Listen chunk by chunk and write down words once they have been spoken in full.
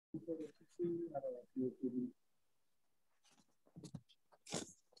A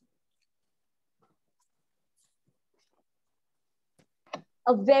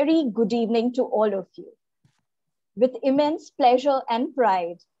very good evening to all of you. With immense pleasure and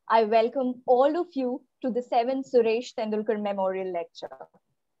pride, I welcome all of you to the 7th Suresh Tendulkar Memorial Lecture.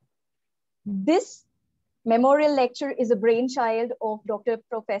 This memorial lecture is a brainchild of Dr.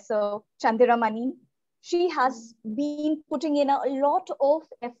 Professor Chandiramani. She has been putting in a lot of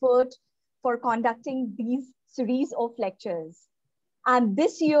effort for conducting these series of lectures. And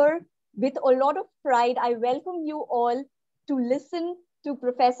this year, with a lot of pride, I welcome you all to listen to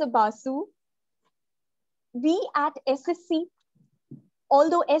Professor Basu. We at SSC,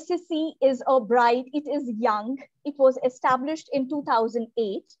 although SSC is a bright, it is young, it was established in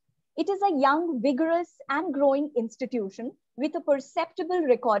 2008. It is a young, vigorous and growing institution with a perceptible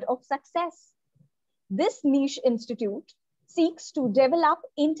record of success. This niche institute seeks to develop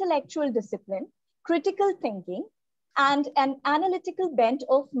intellectual discipline, critical thinking, and an analytical bent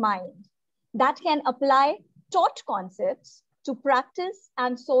of mind that can apply taught concepts to practice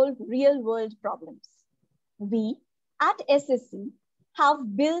and solve real-world problems. We at SSC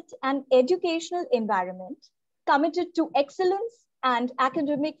have built an educational environment committed to excellence and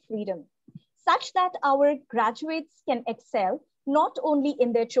academic freedom, such that our graduates can excel not only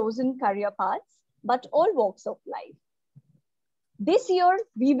in their chosen career paths, but all walks of life. This year,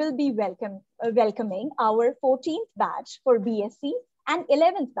 we will be welcoming our 14th batch for BSc and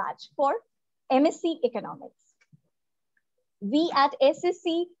 11th batch for MSc Economics. We at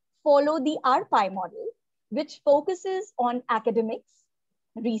SSC follow the RPI model, which focuses on academics,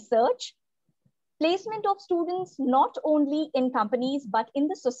 research, placement of students not only in companies, but in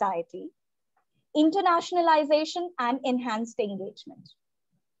the society, internationalization and enhanced engagement.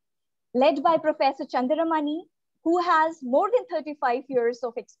 Led by Professor Chandiramani, who has more than 35 years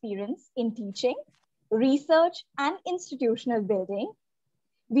of experience in teaching, research, and institutional building,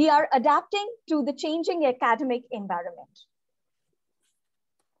 we are adapting to the changing academic environment.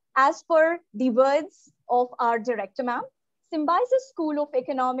 As per the words of our director, ma'am, Symbiosis School of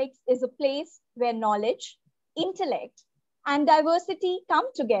Economics is a place where knowledge, intellect, and diversity come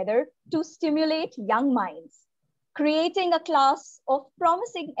together to stimulate young minds, creating a class of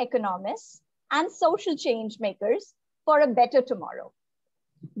promising economists and social change makers for a better tomorrow.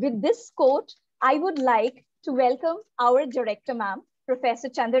 With this quote, I would like to welcome our director, ma'am, Professor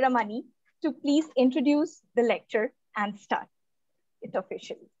Chandiramani, to please introduce the lecture and start it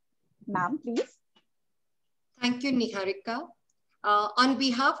officially. Ma'am, please. Thank you, Niharika. On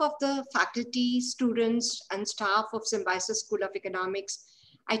behalf of the faculty, students, and staff of Symbiosis School of Economics,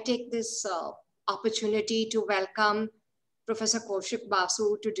 I take this opportunity to welcome Professor Kaushik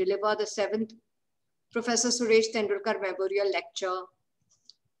Basu to deliver the 7th Professor Suresh Tendulkar Memorial Lecture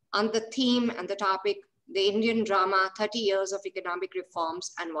on the theme and the topic, the Indian drama, 30 years of economic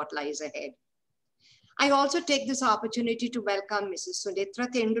reforms and what lies ahead. I also take this opportunity to welcome Mrs. Sunitra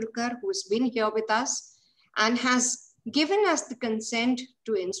Tendulkar, who's been here with us and has given us the consent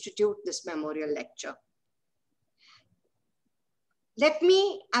to institute this memorial lecture. Let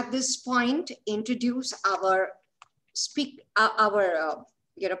me, at this point, introduce our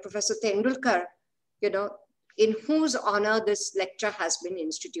Professor Tendulkar, in whose honor this lecture has been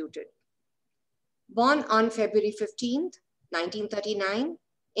instituted. Born on February 15th, 1939,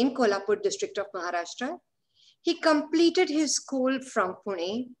 in Kolhapur district of Maharashtra, he completed his school from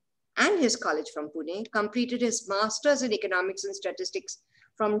Pune and his college from Pune, completed his master's in economics and statistics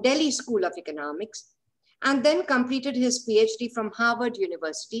from Delhi School of Economics, and then completed his PhD from Harvard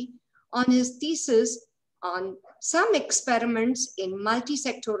University on his thesis on some experiments in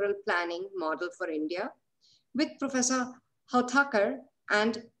multi-sectoral planning model for India with Professor Hauthakar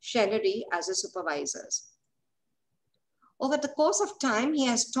and Shenery as his supervisors. Over the course of time, he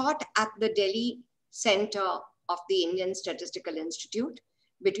has taught at the Delhi Center of the Indian Statistical Institute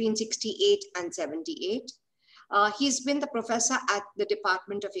between 68 and 78. He's been the professor at the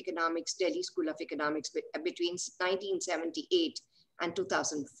Department of Economics, Delhi School of Economics between 1978 and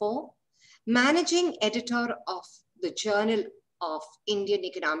 2004, managing editor of the Journal of Indian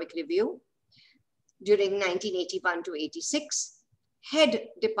Economic Review during 1981 to 86, head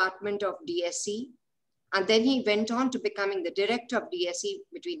department of DSE, and then he went on to becoming the director of DSE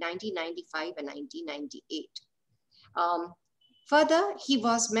between 1995 and 1998. Further, he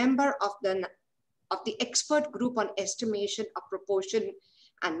was member of the expert group on estimation of proportion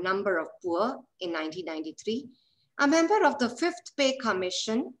and number of poor in 1993, a member of the 5th Pay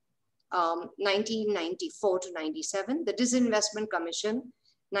Commission, 1994 to 97, the Disinvestment Commission,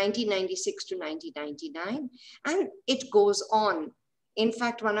 1996 to 1999, and it goes on In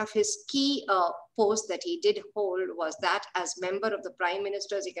fact, one of his key posts that he did hold was that as member of the Prime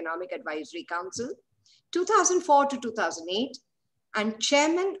Minister's Economic Advisory Council, 2004 to 2008, and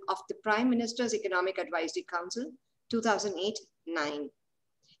chairman of the Prime Minister's Economic Advisory Council, 2008-9.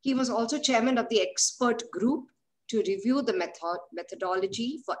 He was also chairman of the expert group to review the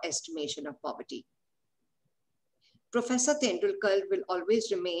methodology for estimation of poverty. Professor Tendulkar will always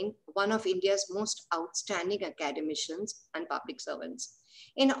remain one of India's most outstanding academicians and public servants.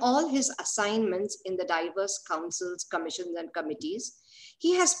 In all his assignments in the diverse councils, commissions, and committees,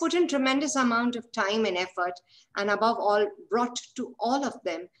 he has put in tremendous amount of time and effort, and above all, brought to all of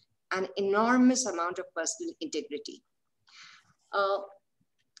them an enormous amount of personal integrity.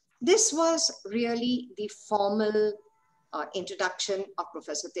 This was really the formal introduction of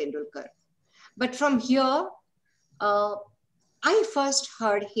Professor Tendulkar. But from here, I first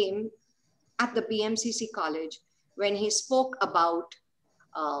heard him at the BMCC College when he spoke about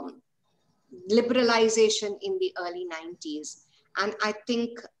liberalization in the early 90s. And I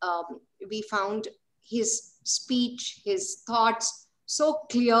think we found his speech, his thoughts so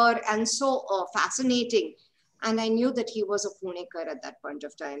clear and so fascinating. And I knew that he was a Punekar at that point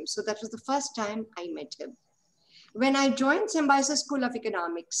of time. So that was the first time I met him. When I joined Symbiosis School of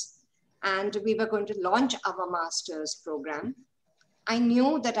Economics, and we were going to launch our master's program, I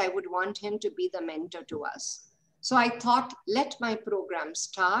knew that I would want him to be the mentor to us. So I thought, let my program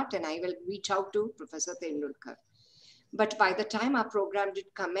start and I will reach out to Professor Tendulkar. But by the time our program did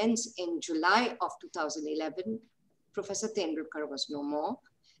commence in July of 2011, Professor Tendulkar was no more.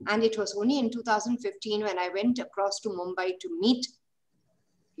 And it was only in 2015 when I went across to Mumbai to meet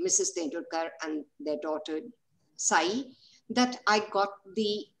Mrs. Tendulkar and their daughter, Sai, that I got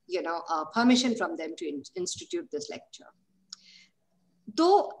the permission from them to institute this lecture.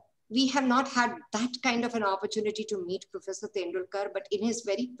 Though we have not had that kind of an opportunity to meet Professor Tendulkar, but in his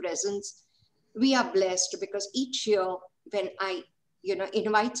very presence, we are blessed because each year when I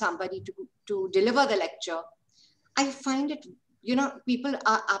invite somebody to deliver the lecture, I find it, people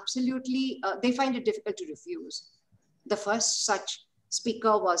are absolutely, they find it difficult to refuse. The first such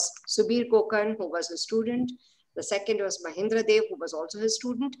speaker was Subir Kokan, who was a student. The second was Mahindra Dev, who was also his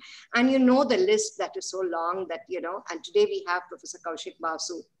student. And the list that is so long that, and today we have Professor Kaushik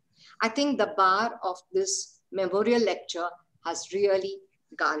Basu. I think the bar of this memorial lecture has really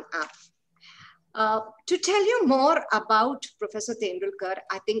gone up. To tell you more about Professor Tendulkar,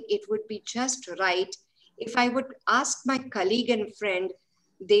 I think it would be just right if I would ask my colleague and friend,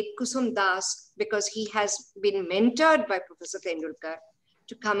 Dev Kusum Das, because he has been mentored by Professor Tendulkar,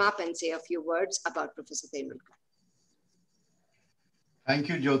 to come up and say a few words about Professor Tendulkar. Thank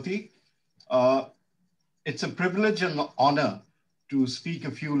you, Jyoti. It's a privilege and honor to speak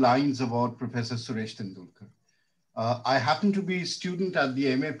a few lines about Professor Suresh Tendulkar. I happened to be a student at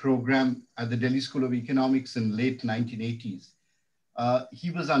the MA program at the Delhi School of Economics in late 1980s. He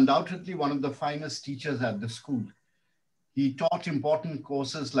was undoubtedly one of the finest teachers at the school. He taught important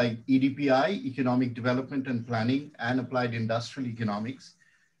courses like EDPI, Economic Development and Planning, and Applied Industrial Economics.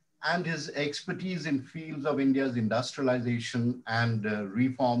 And his expertise in fields of India's industrialization and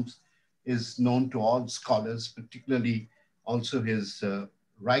reforms is known to all scholars, particularly also his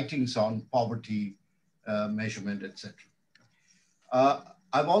writings on poverty measurement, etc.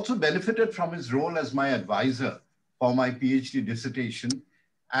 I've also benefited from his role as my advisor for my PhD dissertation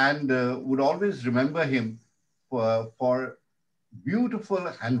and would always remember him for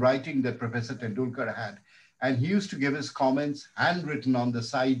beautiful handwriting that Professor Tendulkar had. And he used to give his comments handwritten on the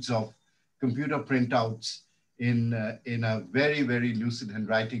sides of computer printouts in a very, very lucid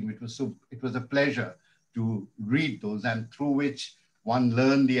handwriting, which was it was a pleasure to read those and through which one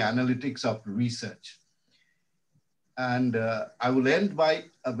learned the analytics of research. And I will end by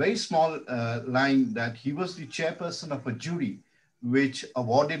a very small line that he was the chairperson of a jury which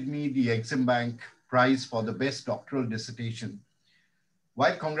awarded me the Exim Bank Prize for the best doctoral dissertation.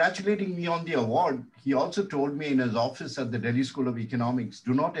 While congratulating me on the award, he also told me in his office at the Delhi School of Economics,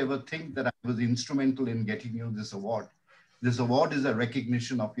 do not ever think that I was instrumental in getting you this award. This award is a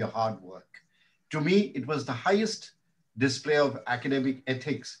recognition of your hard work. To me, it was the highest display of academic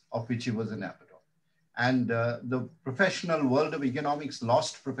ethics of which he was an abbot. And the professional world of economics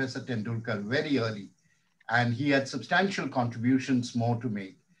lost Professor Tendulkar very early, and he had substantial contributions more to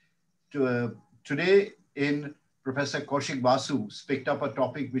make. Today, in Professor Kaushik Basu picked up a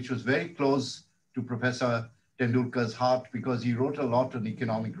topic which was very close to Professor Tendulkar's heart because he wrote a lot on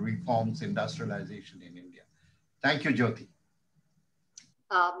economic reforms, industrialization in India. Thank you, Jyoti.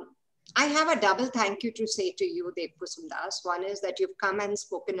 I have a double thank you to say to you, Dev Kusum Das. One is that you've come and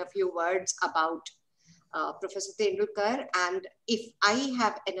spoken a few words about Professor Tendulkar. And if I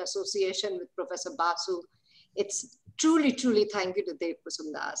have an association with Professor Basu, it's truly, truly thank you to Dev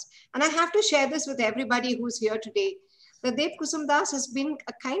Kusumdas. And I have to share this with everybody who's here today, that Dev Kusumdas has been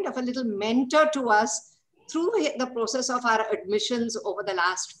a kind of a little mentor to us through the process of our admissions over the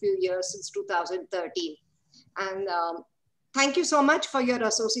last few years since 2013. And thank you so much for your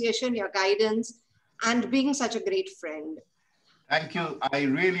association, your guidance, and being such a great friend. Thank you. I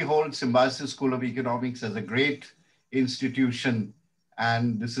really hold Symbiosis School of Economics as a great institution.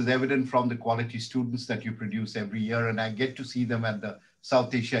 And this is evident from the quality students that you produce every year. And I get to see them at the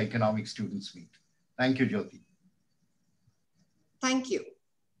South Asia Economic Students Meet. Thank you, Jyoti. Thank you.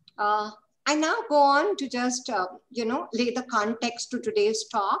 I now go on to just, lay the context to today's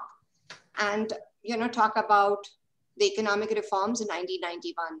talk and, talk about the economic reforms in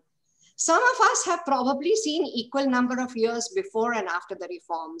 1991. Some of us have probably seen equal number of years before and after the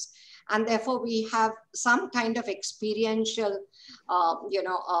reforms. And therefore we have some kind of experiential,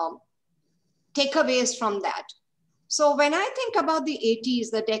 takeaways from that. So when I think about the 80s,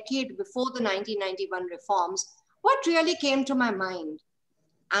 the decade before the 1991 reforms, what really came to my mind?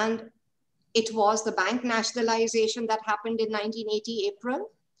 And it was the bank nationalization that happened in 1980 April,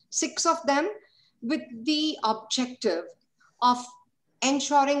 6 of them, with the objective of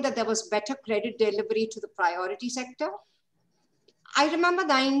ensuring that there was better credit delivery to the priority sector. I remember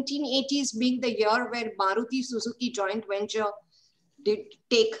the 1980s being the year where Maruti Suzuki joint venture did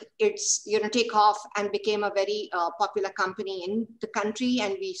take off and became a very popular company in the country,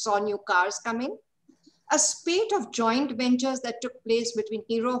 and we saw new cars come in. A spate of joint ventures that took place between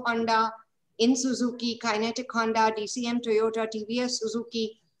Hero Honda, in Suzuki, Kinetic Honda, DCM Toyota, TVS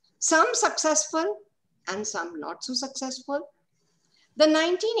Suzuki, some successful and some not so successful. The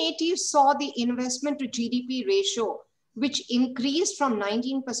 1980s saw the investment to GDP ratio, which increased from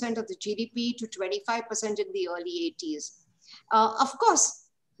 19% of the GDP to 25% in the early 80s. Of course,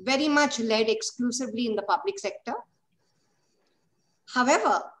 very much led exclusively in the public sector.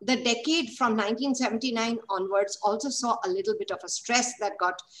 However, the decade from 1979 onwards also saw a little bit of a stress that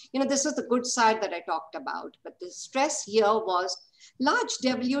got, this is the good side that I talked about, but the stress here was large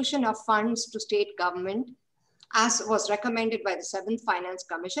devolution of funds to state government, as was recommended by the 7th Finance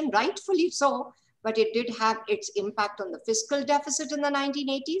Commission, rightfully so, but it did have its impact on the fiscal deficit in the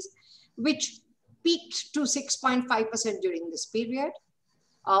 1980s, which peaked to 6.5% during this period,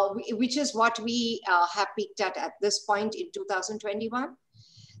 which is what we have peaked at this point in 2021.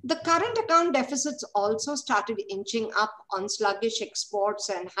 The current account deficits also started inching up on sluggish exports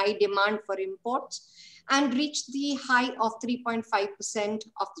and high demand for imports, and reached the high of 3.5%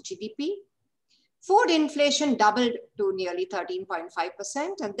 of the GDP. Food inflation doubled to nearly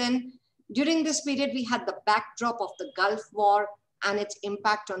 13.5%. And then during this period, we had the backdrop of the Gulf War and its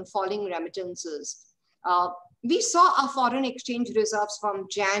impact on falling remittances. We saw our foreign exchange reserves from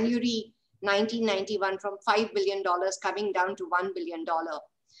January 1991 from $5 billion coming down to $1 billion,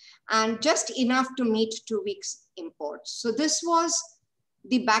 and just enough to meet 2 weeks imports. So this was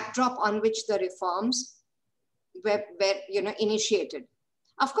the backdrop on which the reforms were initiated.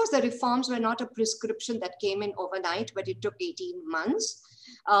 Of course, the reforms were not a prescription that came in overnight, but it took 18 months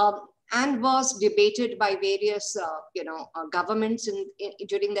and was debated by various governments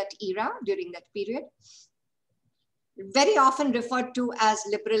during that era, during that period. Very often referred to as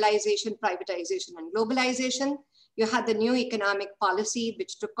liberalization, privatization, and globalization. You had the new economic policy,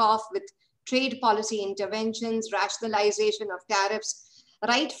 which took off with trade policy interventions, rationalization of tariffs,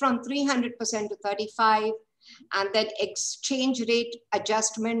 right from 300% to 35%, and then exchange rate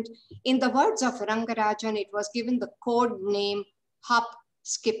adjustment. In the words of Rangarajan, it was given the code name hop,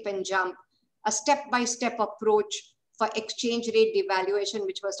 skip, and jump, a step-by-step approach for exchange rate devaluation,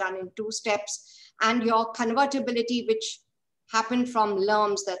 which was done in 2 steps, and your convertibility, which happened from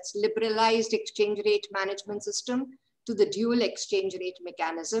LERMS, that's liberalized exchange rate management system, to the dual exchange rate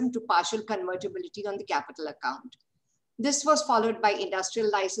mechanism, to partial convertibility on the capital account. This was followed by industrial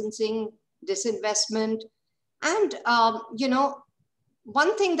licensing, disinvestment, and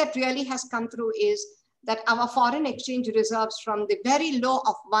one thing that really has come through is that our foreign exchange reserves from the very low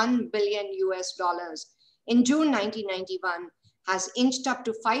of $1 billion in June 1991 has inched up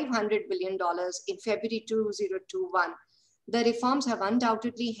to $500 billion in February 2021. The reforms have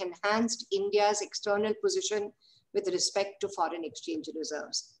undoubtedly enhanced India's external position with respect to foreign exchange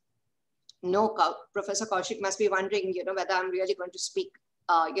reserves. No, Professor Kaushik must be wondering, whether I'm really going to speak,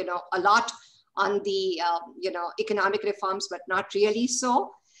 a lot on the, economic reforms, but not really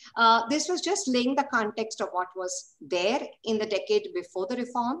so. This was just laying the context of what was there in the decade before the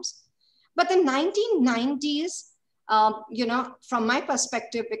reforms. But the 1990s You know, from my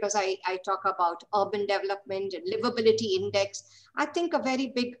perspective, because I talk about urban development and livability index, I think a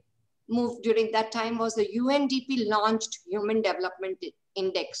very big move during that time was the UNDP launched Human Development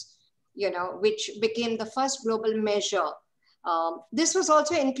Index, you know, which became the first global measure. This was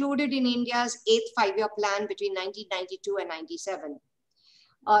also included in India's 8th five-year plan between 1992 and 97.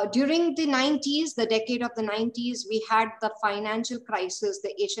 During the 90s, the decade of the 90s, we had the financial crisis,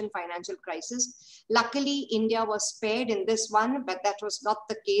 the Asian financial crisis. Luckily, India was spared in this one, but that was not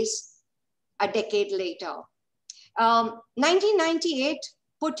the case a decade later. 1998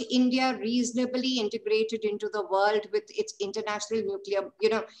 put India reasonably integrated into the world with its international nuclear, you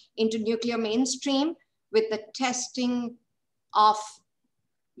know, into nuclear mainstream with the testing of,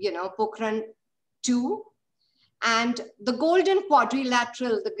 you know, Pokhran 2. And the Golden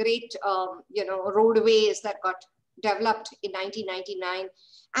Quadrilateral, the great, you know, roadways that got developed in 1999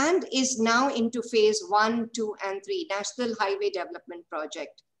 and is now into phase 1, 2, and 3, National Highway Development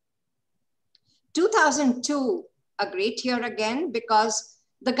Project. 2002, a great year again, because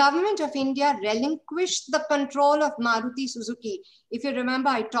the government of India relinquished the control of Maruti Suzuki. If you remember,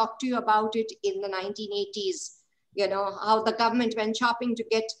 I talked to you about it in the 1980s, you know, how the government went shopping to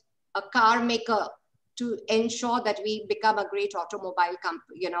get a car maker to ensure that we become a great automobile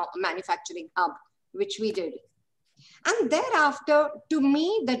company, you know, manufacturing hub, which we did. And thereafter, to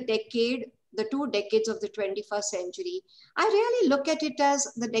me, the decade, the 2 decades of the 21st century, I really look at it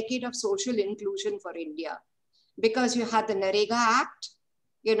as the decade of social inclusion for India, because you had the Narega Act,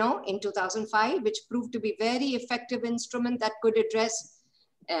 you know, in 2005, which proved to be a very effective instrument that could address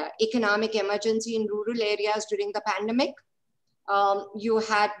economic emergency in rural areas during the pandemic. You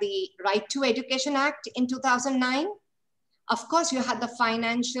had the Right to Education Act in 2009. Of course, you had the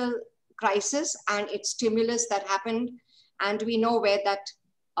financial crisis and its stimulus that happened. And we know where that,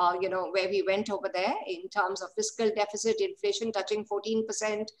 you know, where we went over there in terms of fiscal deficit, inflation touching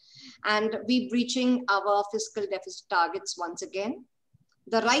 14%, and we breaching our fiscal deficit targets once again.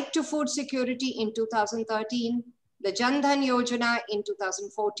 The right to food security in 2013, the Jan Dhan Yojana in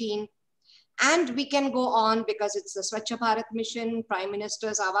 2014, and we can go on because it's the Swachh Bharat Mission, Prime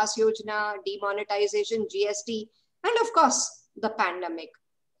Minister's Awas Yojana, demonetization, GST, and of course, the pandemic.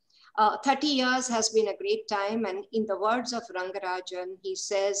 30 years has been a great time. And in the words of Rangarajan, he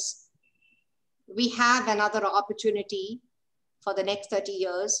says, we have another opportunity for the next 30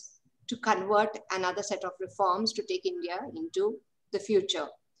 years to convert another set of reforms to take India into the future.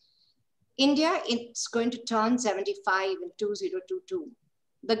 India is going to turn 75 in 2022.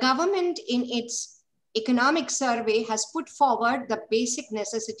 The government in its economic survey has put forward the basic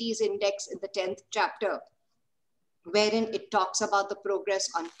necessities index in the 10th chapter, wherein it talks about the progress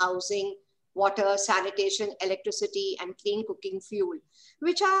on housing, water, sanitation, electricity, and clean cooking fuel,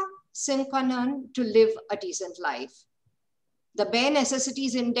 which are sine qua non to live a decent life. The bare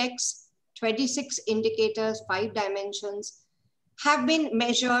necessities index, 26 indicators, 5 dimensions, have been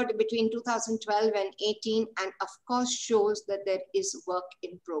measured between 2012 and 18, and of course shows that there is work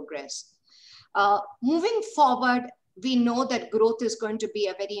in progress. Moving forward, we know that growth is going to be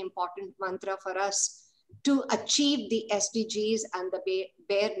a very important mantra for us to achieve the SDGs and the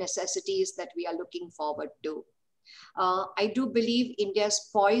bare necessities that we are looking forward to. I do believe India is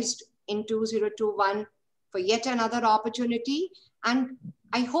poised in 2021 for yet another opportunity, and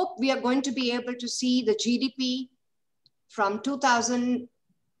I hope we are going to be able to see the GDP from 2000,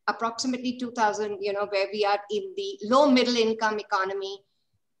 approximately 2000, you know, where we are in the low middle income economy,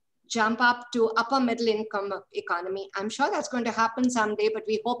 jump up to upper middle income economy. I'm sure that's going to happen someday, but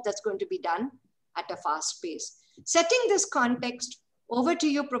we hope that's going to be done at a fast pace. Setting this context, over to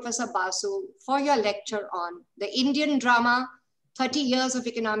you, Professor Basu, for your lecture on the Indian drama, 30 years of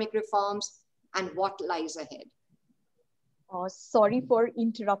economic reforms, and what lies ahead. Sorry for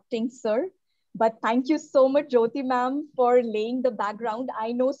interrupting, sir. But thank you so much, Jyoti ma'am, for laying the background.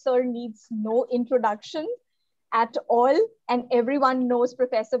 I know sir needs no introduction at all, and everyone knows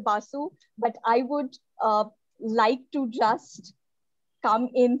Professor Basu, but I would like to just come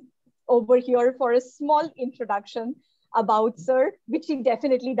in over here for a small introduction about sir, which he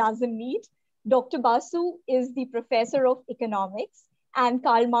definitely doesn't need. Dr. Basu is the Professor of Economics and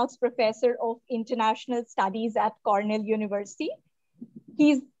Karl Marx Professor of International Studies at Cornell University.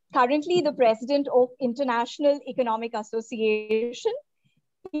 He's currently the president of International Economic Association.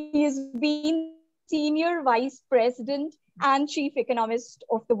 He has been senior vice president and chief economist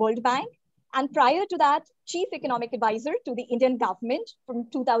of the World Bank. And prior to that, chief economic advisor to the Indian government from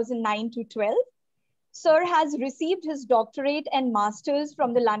 2009 to 12. Sir has received his doctorate and master's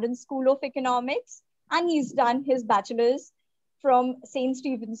from the London School of Economics, and he's done his bachelor's from St.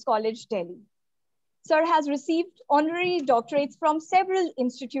 Stephen's College, Delhi. Sir has received honorary doctorates from several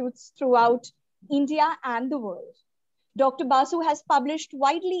institutes throughout India and the world. Dr. Basu has published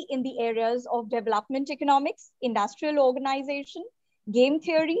widely in the areas of development economics, industrial organization, game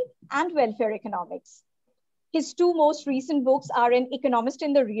theory, and welfare economics. His two most recent books are An Economist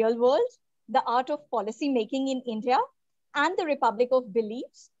in the Real World, The Art of Policy Making in India, and The Republic of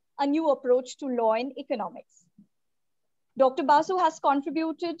Beliefs, A New Approach to Law and Economics. Dr. Basu has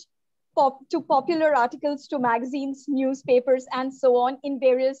contributed to popular articles to magazines, newspapers, and so on in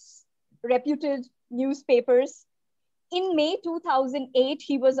various reputed newspapers. In May 2008,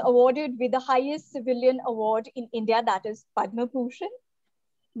 he was awarded with the highest civilian award in India, that is Padma Bhushan,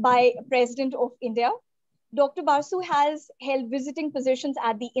 by President of India. Dr. Basu has held visiting positions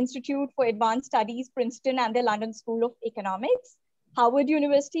at the Institute for Advanced Studies, Princeton, and the London School of Economics, Harvard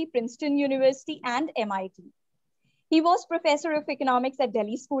University, Princeton University, and MIT. He was professor of economics at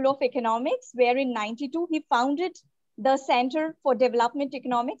Delhi School of Economics, where in '92 he founded the Center for Development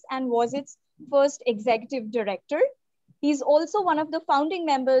Economics and was its first executive director. He's also one of the founding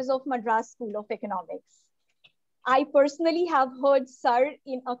members of Madras School of Economics. I personally have heard Sir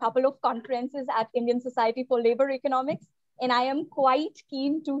in a couple of conferences at Indian Society for Labor Economics, and I am quite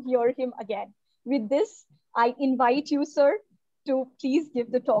keen to hear him again. With this, I invite you, sir, to please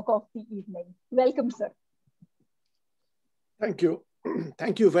give the talk of the evening. Welcome, sir. Thank you.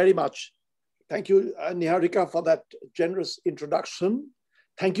 Thank you very much. Thank you, Niharika, for that generous introduction.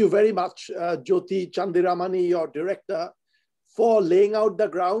 Thank you very much, Jyoti Chandiramani, your director, for laying out the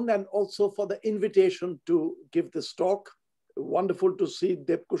ground and also for the invitation to give this talk. Wonderful to see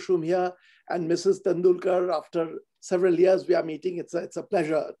Deb Kushum here and Mrs. Tendulkar. After several years we are meeting. It's a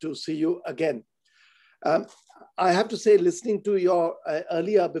pleasure to see you again. I have to say, listening to your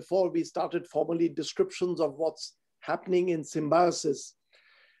earlier, before we started formally, descriptions of what's happening in Symbiosis,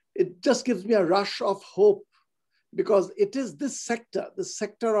 it just gives me a rush of hope, because it is this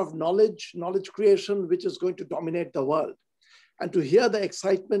sector of knowledge creation, which is going to dominate the world. And to hear the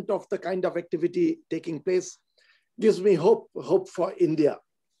excitement of the kind of activity taking place gives me hope for India.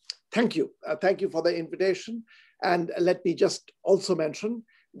 Thank you. Thank you for the invitation. And let me just also mention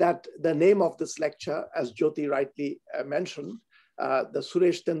that the name of this lecture, as Jyoti rightly mentioned, the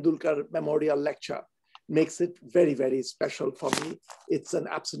Suresh Tendulkar Memorial Lecture, makes it very, very special for me. It's an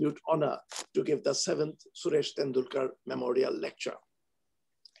absolute honor to give the 7th Suresh Tendulkar Memorial Lecture.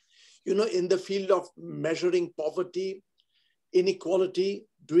 You know, in the field of measuring poverty, inequality,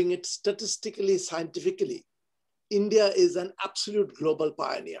 doing it statistically, scientifically, India is an absolute global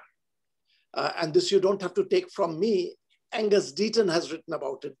pioneer. And this you don't have to take from me. Angus Deaton has written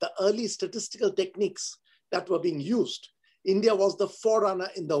about it. The early statistical techniques that were being used, India was the forerunner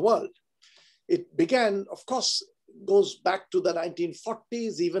in the world. It began, of course, goes back to the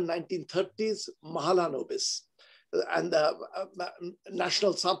 1940s, even 1930s, Mahalanobis, and the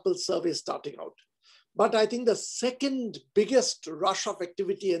National Sample Survey starting out. But I think the second biggest rush of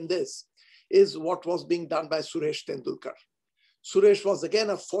activity in this is what was being done by Suresh Tendulkar. Suresh was again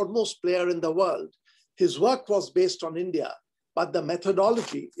a foremost player in the world. His work was based on India, but the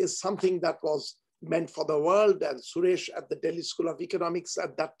methodology is something that was meant for the world. And Suresh at the Delhi School of Economics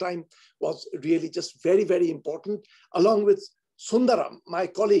at that time was really just very, very important. Along with Sundaram, my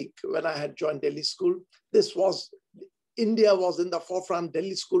colleague, when I had joined Delhi School, India was in the forefront,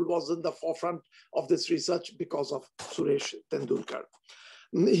 Delhi School was in the forefront of this research because of Suresh Tendulkar.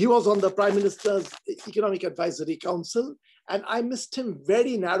 He was on the Prime Minister's Economic Advisory Council, and I missed him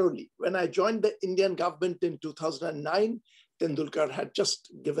very narrowly. When I joined the Indian government in 2009, Tendulkar had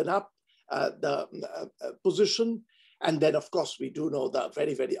just given up the position. And then, of course, we do know the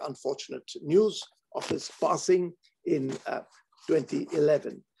very, very unfortunate news of his passing in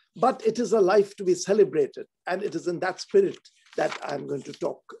 2011. But it is a life to be celebrated. And it is in that spirit that I'm going to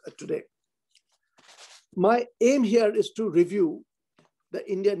talk today. My aim here is to review the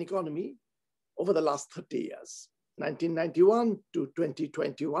Indian economy over the last 30 years, 1991 to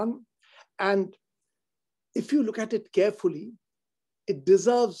 2021. And if you look at it carefully, it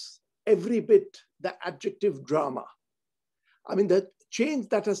deserves every bit the adjective drama. I mean, the change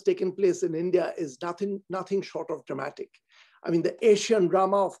that has taken place in India is nothing short of dramatic. I mean, the Asian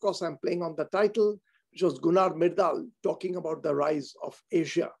drama, of course, I'm playing on the title, which was Gunnar Myrdal talking about the rise of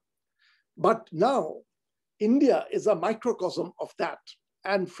Asia. But now, India is a microcosm of that.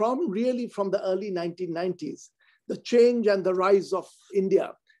 And from the early 1990s, the change and the rise of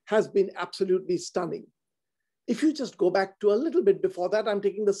India has been absolutely stunning. If you just go back to a little bit before that, I'm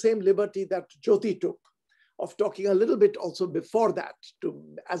taking the same liberty that Jyoti took of talking a little bit also before that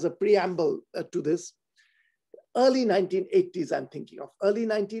as a preamble to this. Early 1980s, I'm thinking of early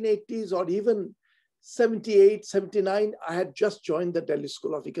 1980s or even 78, 79, I had just joined the Delhi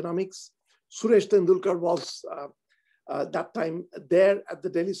School of Economics. Suresh Tendulkar was that time there at the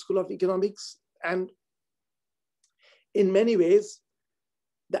Delhi School of Economics. And in many ways,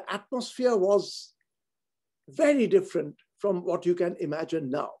 the atmosphere was very different from what you can imagine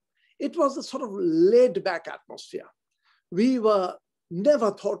now. It was a sort of laid-back atmosphere. We were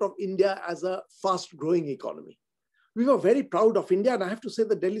never thought of India as a fast-growing economy. We were very proud of India, and I have to say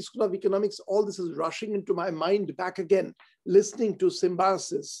the Delhi School of Economics, all this is rushing into my mind back again, listening to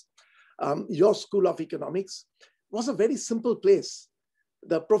Symbiosis, your School of Economics, was a very simple place.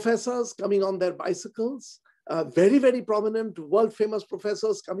 The professors coming on their bicycles, very, very prominent, world-famous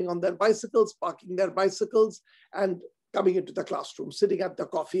professors coming on their bicycles, parking their bicycles, and coming into the classroom, sitting at the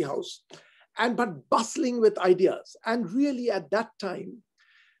coffee house, but bustling with ideas. And really at that time,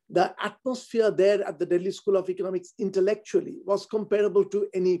 the atmosphere there at the Delhi School of Economics intellectually was comparable to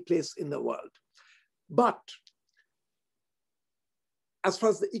any place in the world. But as far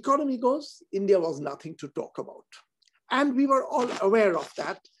as the economy goes, India was nothing to talk about. And we were all aware of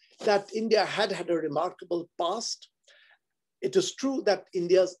that India had had a remarkable past. It is true that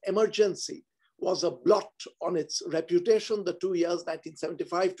India's emergency was a blot on its reputation. The 2 years,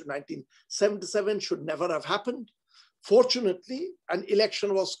 1975 to 1977, should never have happened. Fortunately, an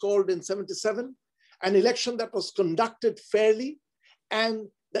election was called in 77, an election that was conducted fairly, and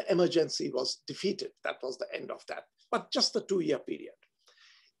the emergency was defeated. That was the end of that, but just the 2-year period.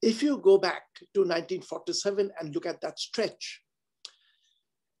 If you go back to 1947 and look at that stretch,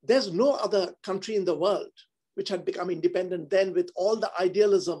 there's no other country in the world which had become independent then with all the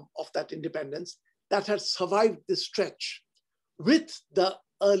idealism of that independence that had survived this stretch with the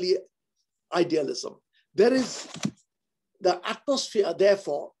early idealism. There is the atmosphere,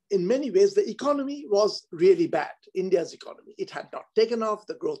 therefore, in many ways, the economy was really bad, India's economy. It had not taken off,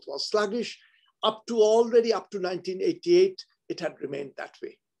 the growth was sluggish. Already up to 1988, it had remained that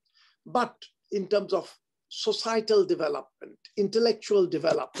way. But in terms of societal development, intellectual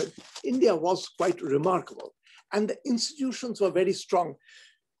development, India was quite remarkable. And the institutions were very strong.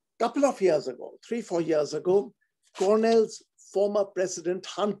 A couple of years ago, 3-4 years ago, Cornell's former president,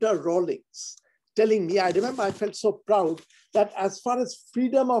 Hunter Rawlings, telling me, I remember I felt so proud that as far as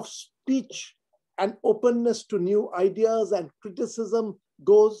freedom of speech and openness to new ideas and criticism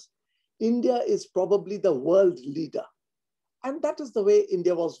goes, India is probably the world leader. And that is the way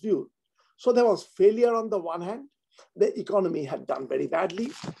India was viewed. So there was failure on the one hand. The economy had done very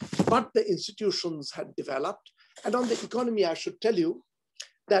badly, but the institutions had developed. And on the economy, I should tell you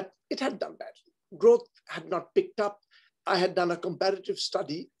that it had done badly. Growth had not picked up. I had done a comparative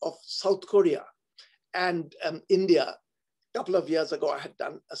study of South Korea and India. A couple of years ago, I had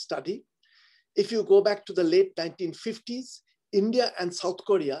done a study. If you go back to the late 1950s, India and South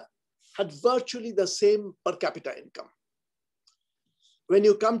Korea had virtually the same per capita income. When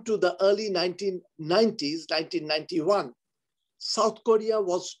you come to the early 1990s, 1991, South Korea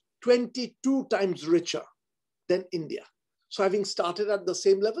was 22 times richer than India. So having started at the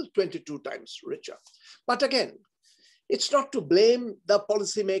same level, 22 times richer. But again, it's not to blame the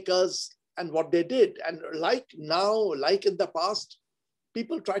policymakers and what they did. And like now, like in the past,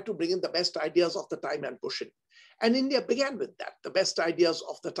 people try to bring in the best ideas of the time and push it. And India began with that, the best ideas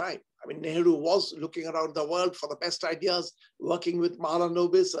of the time. I mean, Nehru was looking around the world for the best ideas, working with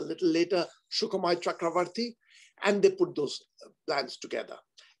Mahalanobis, a little later, Sukhumai Chakravarti, and they put those plans together.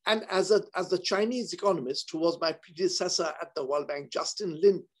 And as the Chinese economist, who was my predecessor at the World Bank, Justin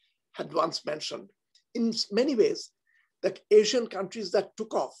Lin, had once mentioned, in many ways, the Asian countries that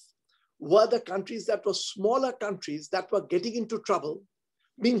took off were the countries that were smaller countries that were getting into trouble,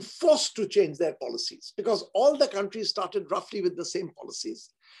 being forced to change their policies, because all the countries started roughly with the same policies.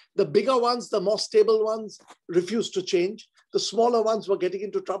 The bigger ones, the more stable ones, refused to change. The smaller ones were getting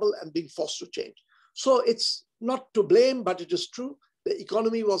into trouble and being forced to change. So it's not to blame, but it is true. The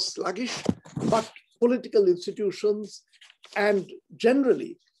economy was sluggish, but political institutions and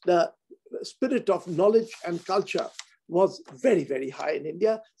generally the spirit of knowledge and culture was very, very high in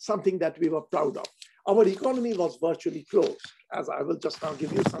India, something that we were proud of. Our economy was virtually closed, as I will just now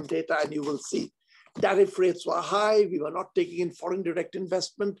give you some data and you will see. Tariff rates were high, we were not taking in foreign direct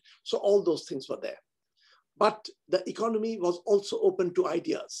investment, so all those things were there. But the economy was also open to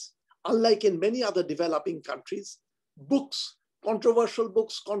ideas. Unlike in many other developing countries, books,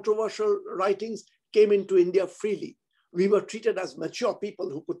 controversial writings came into India freely. We were treated as mature people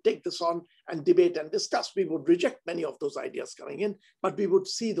who could take this on and debate and discuss. We would reject many of those ideas coming in, but we would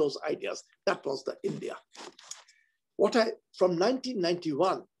see those ideas. That was the India. From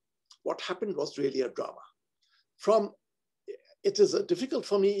 1991, what happened was really a drama. It is difficult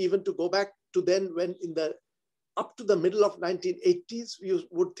for me even to go back to then when up to the middle of 1980s, you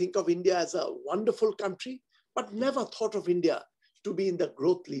would think of India as a wonderful country, but never thought of India to be in the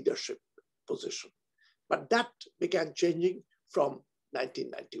growth leadership position. But that began changing from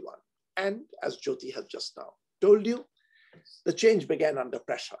 1991. And as Jyoti has just now told you, the change began under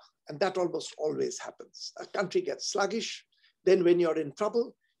pressure. And that almost always happens. A country gets sluggish. Then when you're in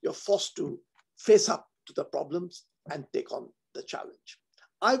trouble, you're forced to face up to the problems and take on the challenge.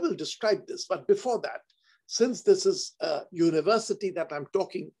 I will describe this, but before that, since this is a university that I'm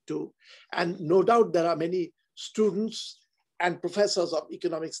talking to, and no doubt there are many students and professors of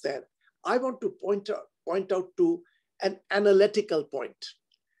economics there, I want to point out to an analytical point,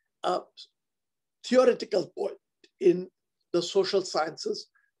 a theoretical point in the social sciences,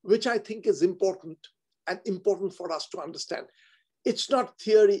 which I think is important and important for us to understand. It's not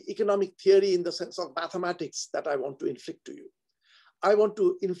theory, economic theory in the sense of mathematics that I want to inflict to you. I want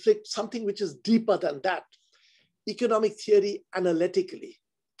to inflict something which is deeper than that. Economic theory analytically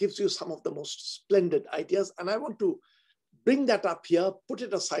gives you some of the most splendid ideas. And I want to bring that up here, put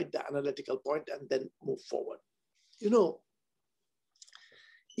it aside, the analytical point, and then move forward. You know,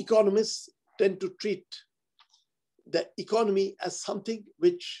 economists tend to treat the economy as something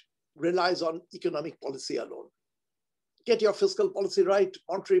which relies on economic policy alone. Get your fiscal policy right,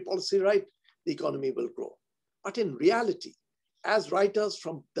 monetary policy right, the economy will grow. But in reality, as writers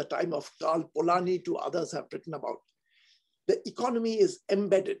from the time of Karl Polanyi to others have written about, the economy is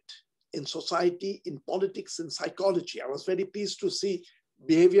embedded in society, in politics, in psychology. I was very pleased to see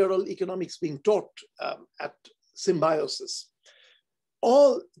behavioral economics being taught at Symbiosis.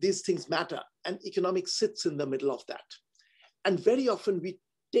 All these things matter, and economics sits in the middle of that. And very often we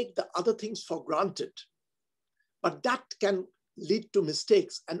take the other things for granted, but that can lead to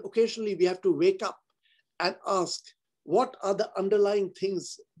mistakes. And occasionally we have to wake up and ask, what are the underlying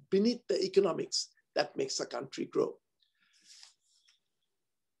things beneath the economics that makes a country grow?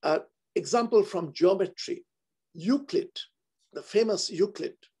 Example from geometry. Euclid, the famous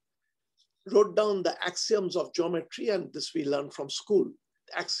Euclid, wrote down the axioms of geometry, and this we learn from school.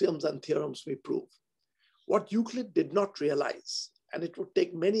 The axioms and theorems we prove. What Euclid did not realize, and it would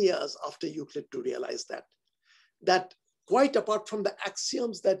take many years after Euclid to realize that quite apart from the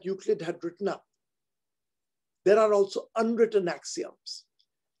axioms that Euclid had written up, there are also unwritten axioms,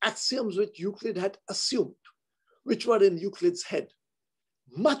 axioms which Euclid had assumed, which were in Euclid's head.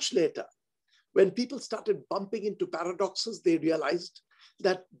 Much later, when people started bumping into paradoxes, they realized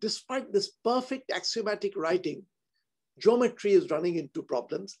that despite this perfect axiomatic writing, geometry is running into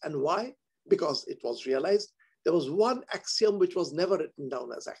problems. And why? Because it was realized there was one axiom which was never written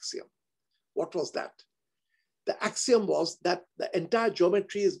down as axiom. What was that? The axiom was that the entire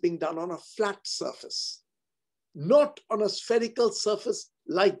geometry is being done on a flat surface, not on a spherical surface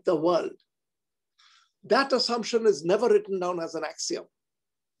like the world. That assumption is never written down as an axiom.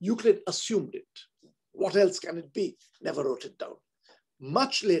 Euclid assumed it. What else can it be? Never wrote it down.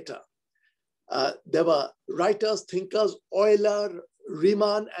 Much later, there were writers, thinkers, Euler,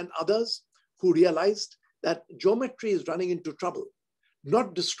 Riemann, and others who realized that geometry is running into trouble,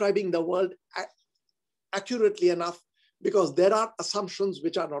 not describing the world accurately enough because there are assumptions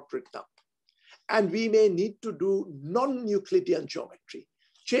which are not written up. And we may need to do non-Euclidean geometry,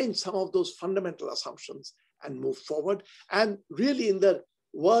 change some of those fundamental assumptions and move forward. And really in the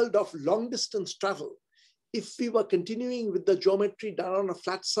world of long distance travel, if we were continuing with the geometry done on a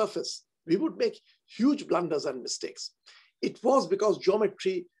flat surface, we would make huge blunders and mistakes. It was because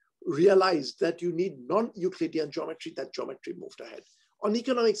geometry realized that you need non-Euclidean geometry that geometry moved ahead. On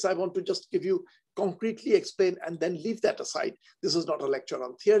economics, I want to just give you concretely explain and then leave that aside. This is not a lecture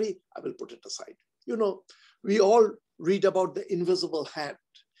on theory. I will put it aside. You know, we all read about the invisible hand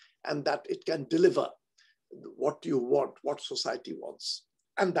and that it can deliver what you want, what society wants.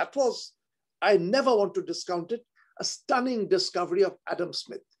 And that was, I never want to discount it, a stunning discovery of Adam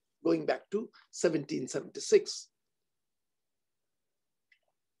Smith going back to 1776.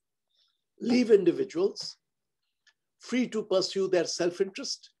 Leave individuals free to pursue their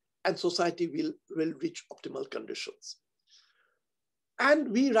self-interest and society will reach optimal conditions.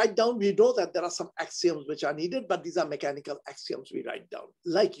 And we write down, we know that there are some axioms which are needed, but these are mechanical axioms we write down,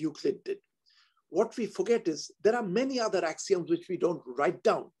 like Euclid did. What we forget is there are many other axioms which we don't write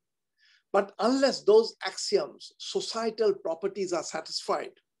down. But unless those axioms, societal properties are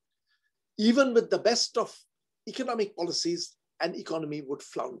satisfied, even with the best of economic policies, an economy would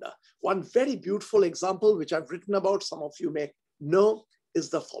flounder. One very beautiful example, which I've written about, some of you may know, is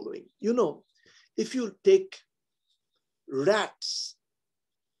the following. You know, if you take rats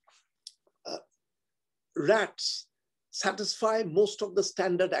satisfy most of the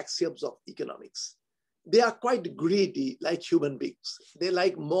standard axioms of economics. They are quite greedy like human beings. They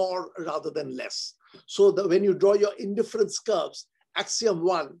like more rather than less. So when you draw your indifference curves, axiom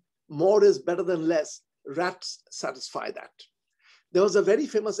 1, more is better than less, rats satisfy that. There was a very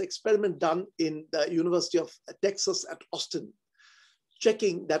famous experiment done in the University of Texas at Austin,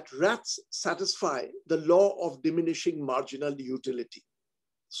 checking that rats satisfy the law of diminishing marginal utility.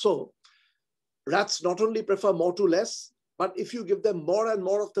 So rats not only prefer more to less, but if you give them more and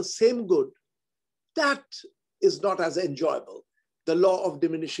more of the same good, that is not as enjoyable. The law of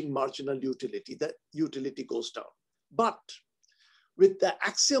diminishing marginal utility, the utility goes down. But with the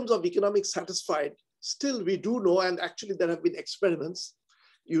axioms of economics satisfied, still we do know, and actually there have been experiments,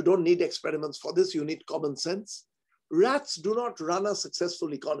 you don't need experiments for this, you need common sense. Rats do not run a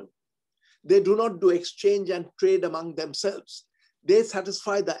successful economy. They do not do exchange and trade among themselves. They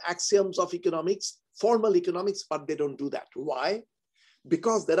satisfy the axioms of economics, formal economics, but they don't do that. Why?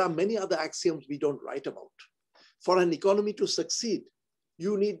 Because there are many other axioms we don't write about. For an economy to succeed,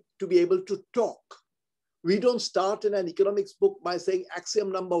 you need to be able to talk. We don't start in an economics book by saying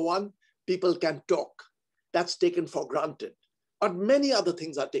axiom number 1, people can talk. That's taken for granted. But many other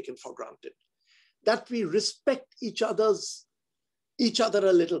things are taken for granted. That we respect each other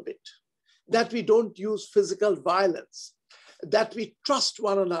a little bit, that we don't use physical violence, that we trust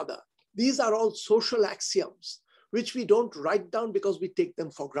one another. These are all social axioms, which we don't write down because we take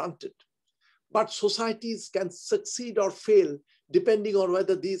them for granted. But societies can succeed or fail depending on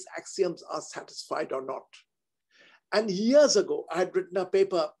whether these axioms are satisfied or not. And years ago, I had written a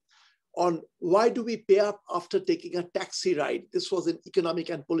paper on why do we pay up after taking a taxi ride. This was in Economic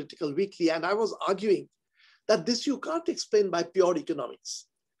and Political Weekly. And I was arguing that this you can't explain by pure economics.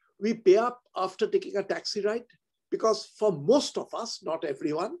 We pay up after taking a taxi ride because for most of us, not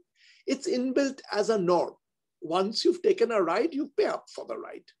everyone, it's inbuilt as a norm. Once you've taken a ride, you pay up for the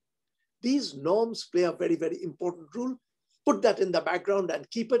ride. These norms play a very, very important role. Put that in the background and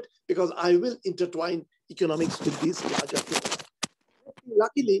keep it, because I will intertwine economics with these larger things.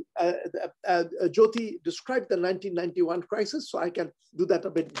 Luckily, Jyoti described the 1991 crisis, so I can do that a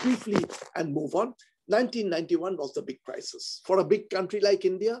bit briefly and move on. 1991 was the big crisis. For a big country like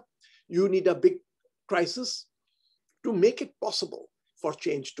India, you need a big crisis to make it possible for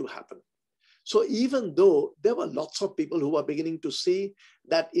change to happen. So even though there were lots of people who were beginning to see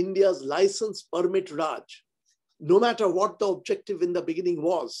that India's license permit Raj, no matter what the objective in the beginning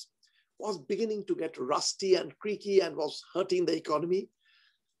was beginning to get rusty and creaky and was hurting the economy,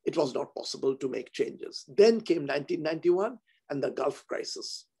 it was not possible to make changes. Then came 1991 and the Gulf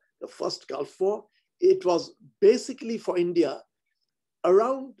crisis, the first Gulf War. It was basically for India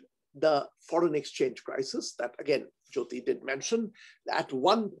around the foreign exchange crisis that, again, Jyoti did mention. At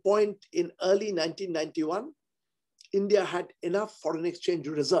one point in early 1991, India had enough foreign exchange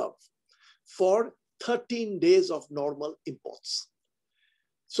reserve for 13 days of normal imports.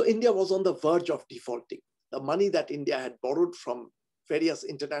 So India was on the verge of defaulting. The money that India had borrowed from various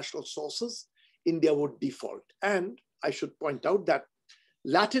international sources, India would default. And I should point out that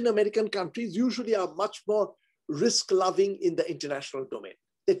Latin American countries usually are much more risk-loving in the international domain.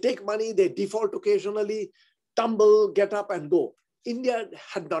 They take money, they default occasionally, tumble, get up and go. India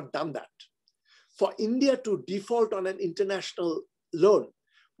had not done that. For India to default on an international loan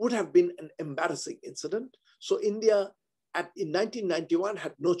would have been an embarrassing incident. So India in 1991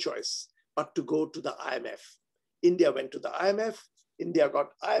 had no choice but to go to the IMF. India went to the IMF. India got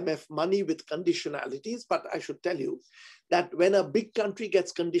IMF money with conditionalities. But I should tell you that when a big country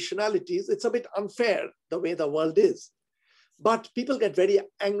gets conditionalities, it's a bit unfair the way the world is. But people get very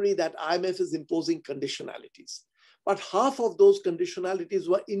angry that IMF is imposing conditionalities. But half of those conditionalities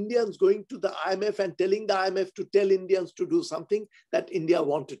were Indians going to the IMF and telling the IMF to tell Indians to do something that India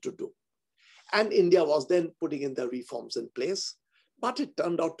wanted to do. And India was then putting in the reforms in place. But it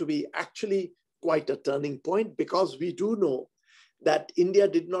turned out to be actually quite a turning point, because we do know that India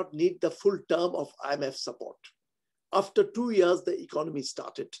did not need the full term of IMF support. After 2 years, the economy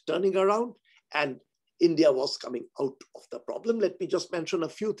started turning around and India was coming out of the problem. Let me just mention a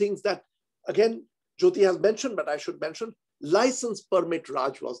few things that, again, Jyoti has mentioned, but I should mention. License permit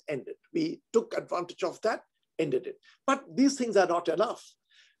Raj was ended. We took advantage of that, ended it. But these things are not enough.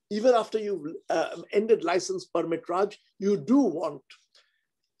 Even after you've ended license permit Raj, you do want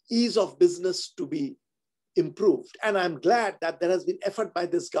ease of business to be improved. And I'm glad that there has been effort by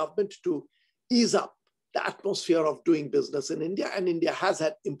this government to ease up the atmosphere of doing business in India, and India has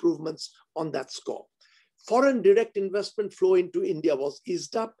had improvements on that score. Foreign direct investment flow into India was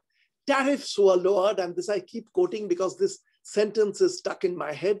eased up. Tariffs were lowered, and this I keep quoting because this sentence is stuck in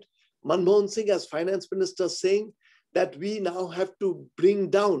my head. Manmohan Singh, as finance minister, saying that we now have to bring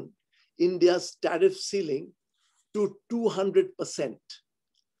down India's tariff ceiling to 200%.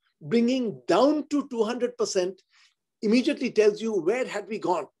 Bringing down to 200% immediately tells you where had we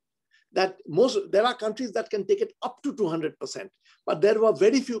gone. That there are countries that can take it up to 200%, but there were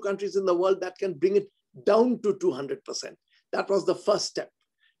very few countries in the world that can bring it down to 200%. That was the first step.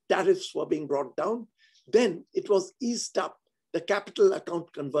 Tariffs were being brought down. Then it was eased up, the capital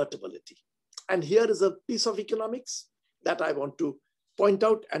account convertibility. And here is a piece of economics that I want to point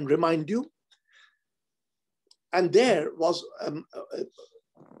out and remind you. And there was,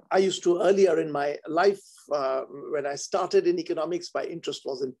 I used to earlier in my life, when I started in economics, my interest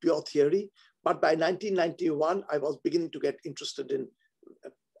was in pure theory. But by 1991, I was beginning to get interested in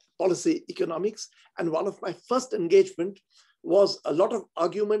policy economics. And one of my first engagement was a lot of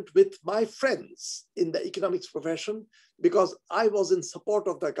argument with my friends in the economics profession, because I was in support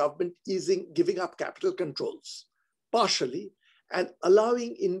of the government giving up capital controls, partially, and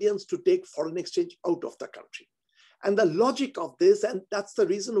allowing Indians to take foreign exchange out of the country. And the logic of this, and that's the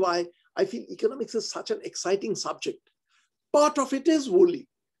reason why I feel economics is such an exciting subject. Part of it is woolly,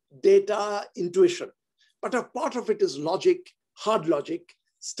 data, intuition, but a part of it is logic, hard logic,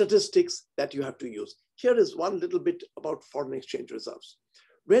 statistics that you have to use. Here is one little bit about foreign exchange reserves.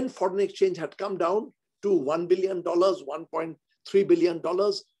 When foreign exchange had come down to $1 billion, $1.3 billion,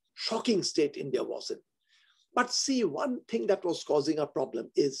 shocking state India was in. But see, one thing that was causing a problem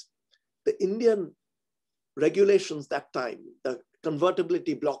is the Indian regulations that time, the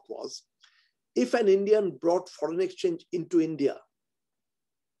convertibility block was, if an Indian brought foreign exchange into India,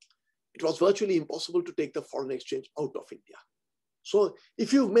 it was virtually impossible to take the foreign exchange out of India. So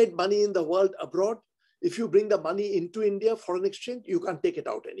if you've made money in the world abroad, if you bring the money into India, foreign exchange, you can't take it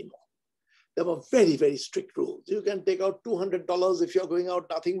out anymore. There were very, very strict rules. You can take out $200 if you're going out,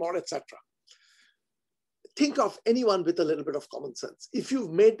 nothing more, etc. Think of anyone with a little bit of common sense. If you've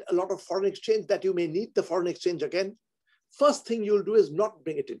made a lot of foreign exchange that you may need the foreign exchange again, first thing you'll do is not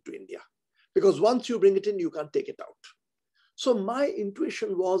bring it into India, because once you bring it in, you can't take it out. So my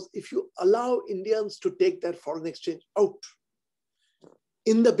intuition was, if you allow Indians to take their foreign exchange out,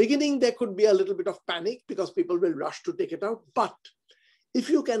 in the beginning, there could be a little bit of panic because people will rush to take it out. But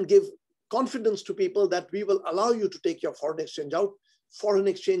if you can give confidence to people that we will allow you to take your foreign exchange out, foreign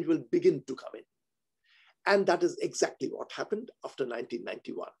exchange will begin to come in. And that is exactly what happened after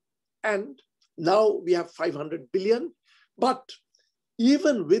 1991. And now we have 500 billion. But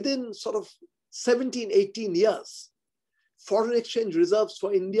even within sort of 17, 18 years, foreign exchange reserves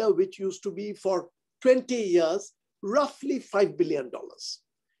for India, which used to be for 20 years, roughly $5 billion.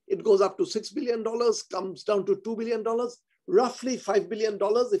 It goes up to $6 billion, comes down to $2 billion, roughly $5 billion.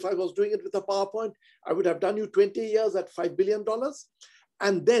 If I was doing it with a PowerPoint, I would have done you 20 years at $5 billion.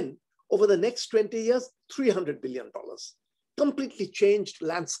 And then over the next 20 years, $300 billion. Completely changed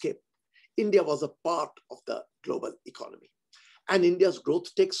landscape. India was a part of the global economy. And India's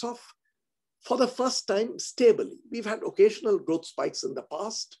growth takes off for the first time stably. We've had occasional growth spikes in the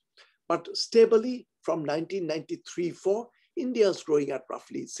past, but stably from 1993-4, India is growing at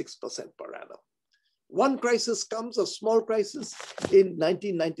roughly 6% per annum. One crisis comes, a small crisis in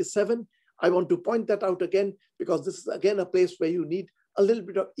 1997. I want to point that out again, because this is again a place where you need a little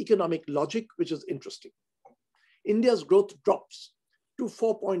bit of economic logic, which is interesting. India's growth drops to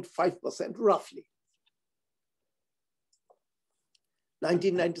 4.5% roughly.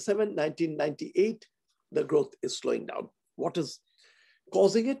 1997, 1998, the growth is slowing down. What is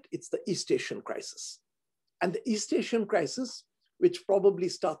causing it? It's the East Asian crisis. And the East Asian crisis, which probably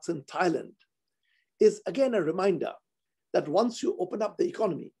starts in Thailand, is again a reminder that once you open up the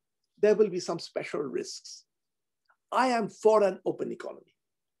economy, there will be some special risks. I am for an open economy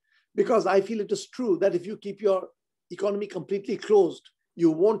because I feel it is true that if you keep your economy completely closed,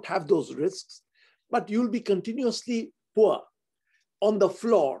 you won't have those risks, but you'll be continuously poor on the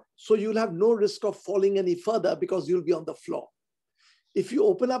floor. So you'll have no risk of falling any further because you'll be on the floor. If you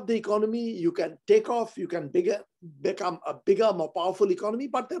open up the economy, you can take off, you can become a bigger, more powerful economy,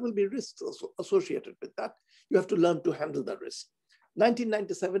 but there will be risks associated with that. You have to learn to handle the risk.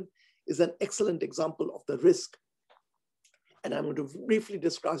 1997 is an excellent example of the risk. And I'm going to briefly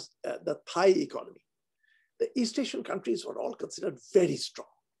discuss the Thai economy. The East Asian countries were all considered very strong.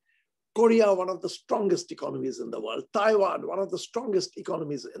 Korea, one of the strongest economies in the world. Taiwan, one of the strongest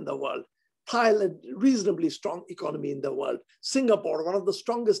economies in the world. Thailand, reasonably strong economy in the world. Singapore, one of the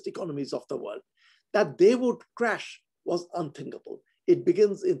strongest economies of the world. That they would crash was unthinkable. It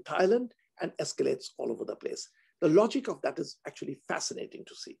begins in Thailand and escalates all over the place. The logic of that is actually fascinating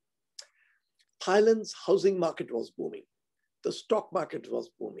to see. Thailand's housing market was booming. The stock market was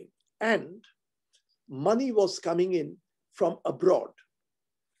booming. And money was coming in from abroad.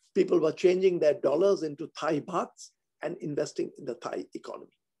 People were changing their dollars into Thai bahts and investing in the Thai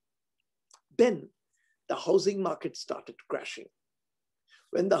economy. Then the housing market started crashing.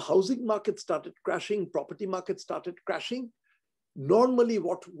 When the housing market started crashing, property market started crashing, normally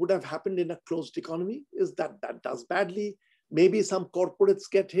what would have happened in a closed economy is that that does badly. Maybe some corporates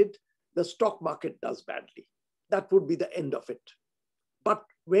get hit, the stock market does badly. That would be the end of it. But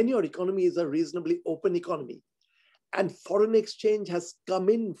when your economy is a reasonably open economy and foreign exchange has come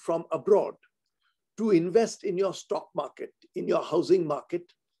in from abroad to invest in your stock market, in your housing market,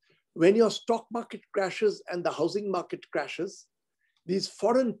 when your stock market crashes and the housing market crashes, these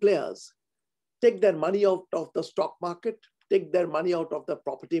foreign players take their money out of the stock market, take their money out of the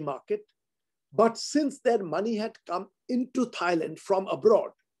property market. But since their money had come into Thailand from abroad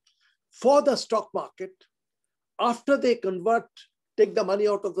for the stock market, after they convert, take the money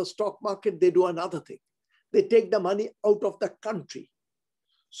out of the stock market, they do another thing. They take the money out of the country.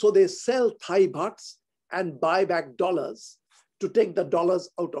 So they sell Thai bahts and buy back dollars to take the dollars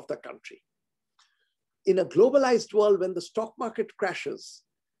out of the country. In a globalized world, when the stock market crashes,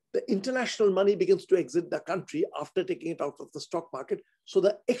 the international money begins to exit the country after taking it out of the stock market. So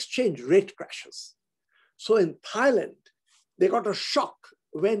the exchange rate crashes. So in Thailand, they got a shock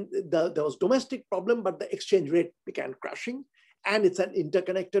when there was domestic problem, but the exchange rate began crashing. And it's an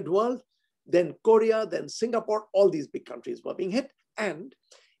interconnected world. Then Korea, then Singapore, all these big countries were being hit. And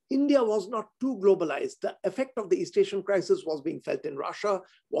India was not too globalized. The effect of the East Asian crisis was being felt in Russia,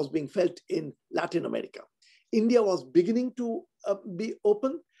 was being felt in Latin America. India was beginning to be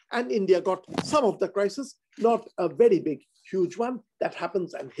open, and India got some of the crisis, not a very big, huge one that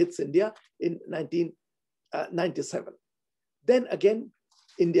happens and hits India in 1997. Then again,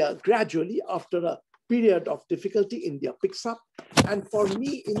 India gradually, after a period of difficulty, India picks up. And for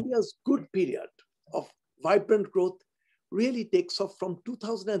me, India's good period of vibrant growth really takes off from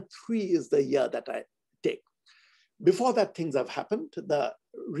 2003 is the year that I take. Before that, things have happened. The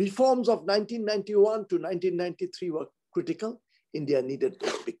reforms of 1991 to 1993 were critical. India needed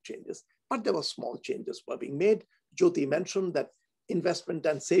those big changes, but there were small changes were being made. Jyoti mentioned that investment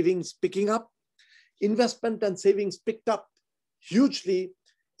and savings picking up. Investment and savings picked up hugely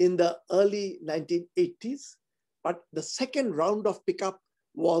in the early 1980s, but the second round of pickup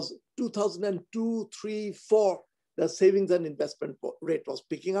was 2002, 3, 4. The savings and investment rate was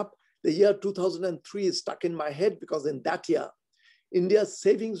picking up. The year 2003 is stuck in my head because in that year, India's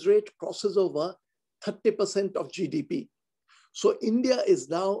savings rate crosses over 30% of GDP. So India is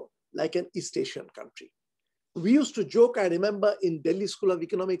now like an East Asian country. We used to joke, I remember in Delhi School of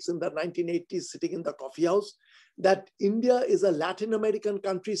Economics in the 1980s, sitting in the coffee house, that India is a Latin American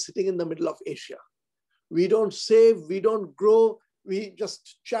country sitting in the middle of Asia. We don't save, we don't grow, we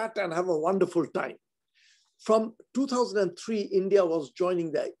just chat and have a wonderful time. From 2003, India was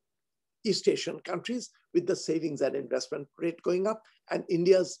joining the East Asian countries with the savings and investment rate going up, and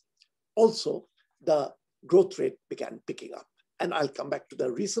India's also the growth rate began picking up. And I'll come back to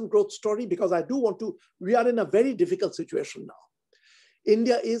the recent growth story because I do want to, we are in a very difficult situation now.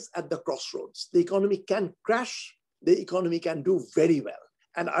 India is at the crossroads. The economy can crash, the economy can do very well.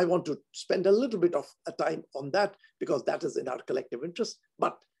 And I want to spend a little bit of a time on that because that is in our collective interest.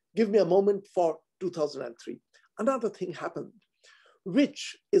 But give me a moment for 2003. Another thing happened,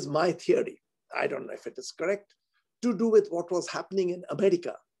 which is my theory. I don't know if it is correct, to do with what was happening in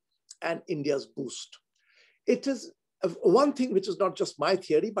America and India's boost. It is one thing which is not just my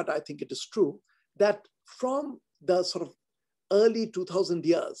theory, but I think it is true, that from the sort of early 2000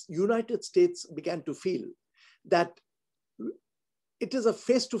 years, United States began to feel that it is a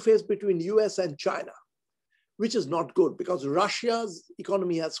face-to-face between US and China, which is not good because Russia's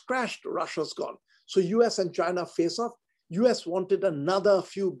economy has crashed, Russia's gone. So US and China face off. US wanted another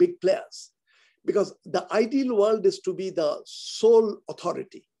few big players because the ideal world is to be the sole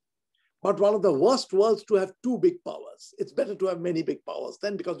authority. But one of the worst worlds to have two big powers. It's better to have many big powers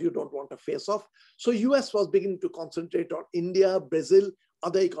then because you don't want to face off. So US was beginning to concentrate on India, Brazil,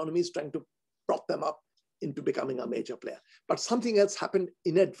 other economies trying to prop them up into becoming a major player. But something else happened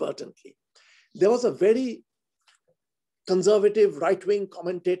inadvertently. There was a very conservative right-wing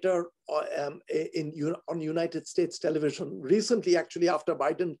commentator on United States television. Recently, actually, after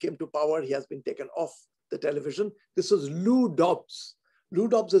Biden came to power, he has been taken off the television. This was Lou Dobbs. Lou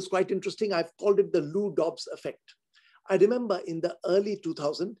Dobbs is quite interesting. I've called it the Lou Dobbs effect. I remember in the early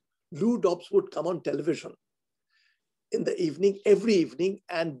 2000s, Lou Dobbs would come on television in the evening, every evening,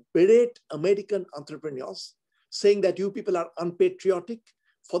 and berate American entrepreneurs, saying that you people are unpatriotic.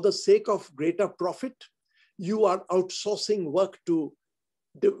 For the sake of greater profit, you are outsourcing work to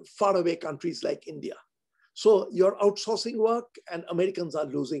faraway countries like India. So you're outsourcing work and Americans are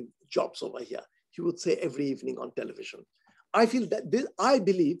losing jobs over here. He would say every evening on television. I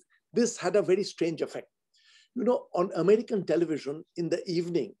believe this had a very strange effect. You know, on American television in the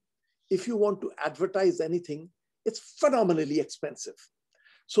evening, if you want to advertise anything, it's phenomenally expensive.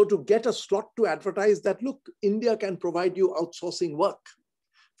 So to get a slot to advertise that, look, India can provide you outsourcing work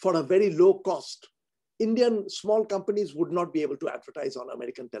for a very low cost, Indian small companies would not be able to advertise on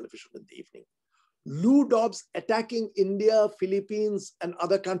American television in the evening. Lou Dobbs attacking India, Philippines, and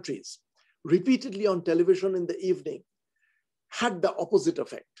other countries repeatedly on television in the evening had the opposite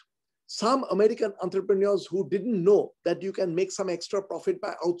effect. Some American entrepreneurs who didn't know that you can make some extra profit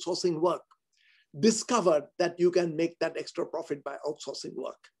by outsourcing work discovered that you can make that extra profit by outsourcing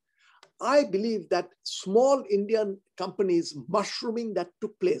work. I believe that small Indian companies mushrooming that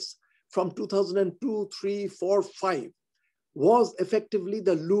took place from 2002, 3, 4, 5 was effectively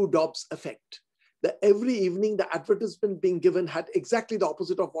the Lou Dobbs effect. That every evening the advertisement being given had exactly the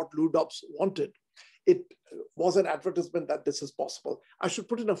opposite of what Lou Dobbs wanted. It was an advertisement that this is possible. I should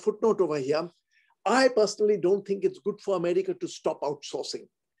put in a footnote over here. I personally don't think it's good for America to stop outsourcing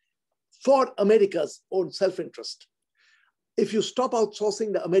for America's own self-interest. If you stop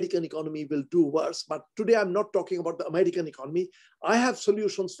outsourcing, the American economy will do worse. But today I'm not talking about the American economy. I have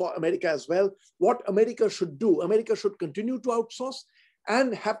solutions for America as well. What America should do, America should continue to outsource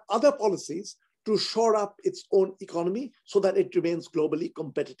and have other policies to shore up its own economy so that it remains globally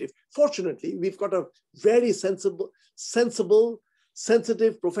competitive. Fortunately, we've got a very sensible,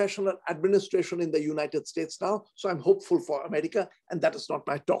 sensitive professional administration in the United States now. So I'm hopeful for America, and that is not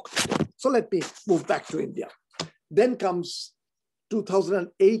my talk. So let me move back to India. Then comes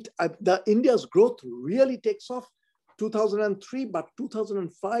 2008. India's growth really takes off 2003, but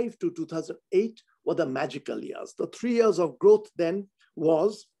 2005 to 2008 were the magical years. The 3 years of growth then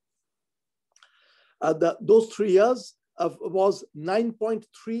was, those 3 years was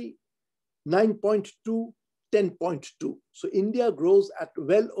 9.3, 9.2, 10.2. So India grows at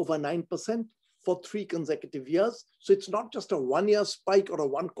well over 9% for 3 consecutive years. So it's not just a 1 year spike or a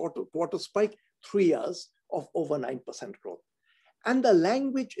one quarter spike, 3 years of over 9% growth. And the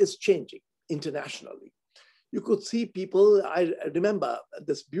language is changing internationally. You could see people, I remember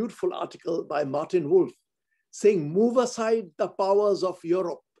this beautiful article by Martin Wolf saying, move aside the powers of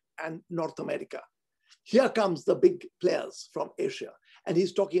Europe and North America. Here comes the big players from Asia. And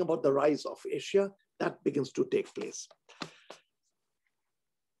he's talking about the rise of Asia that begins to take place.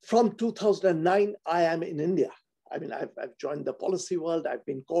 From 2009, I am in India. I mean, I've joined the policy world. I've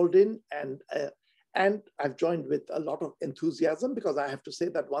been called in and I've joined with a lot of enthusiasm, because I have to say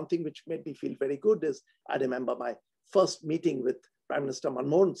that one thing which made me feel very good is I remember my first meeting with Prime Minister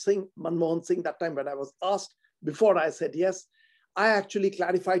Manmohan Singh, that time when I was asked, before I said yes, I actually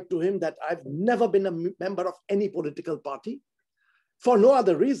clarified to him that I've never been a member of any political party for no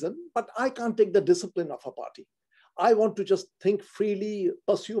other reason, but I can't take the discipline of a party. I want to just think freely,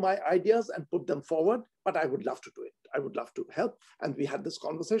 pursue my ideas and put them forward, but I would love to do it. I would love to help. And we had this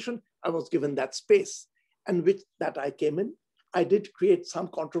conversation. I was given that space, and with that I came in. I did create some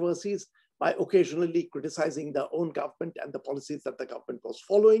controversies by occasionally criticizing the own government and the policies that the government was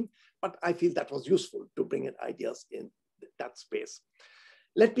following, but I feel that was useful to bring in ideas in that space.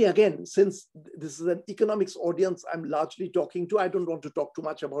 Let me again, since this is an economics audience I'm largely talking to, I don't want to talk too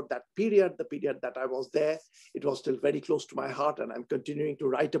much about that period, the period that I was there. It was still very close to my heart, and I'm continuing to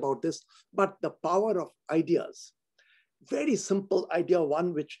write about this. But the power of ideas, very simple idea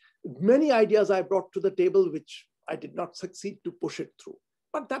one, which many ideas I brought to the table, which I did not succeed to push it through.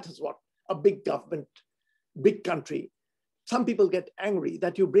 But that is what a big government, big country, some people get angry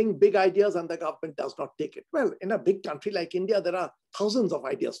that you bring big ideas and the government does not take it. Well, in a big country like India, there are thousands of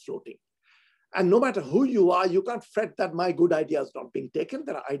ideas floating. And no matter who you are, you can't fret that my good idea is not being taken.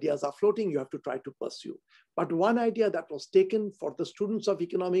 There are ideas are floating, you have to try to pursue. But one idea that was taken for the students of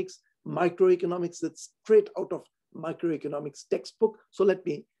economics, microeconomics, it's straight out of microeconomics textbook. So let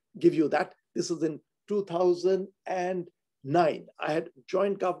me give you that. This is in 2009. I had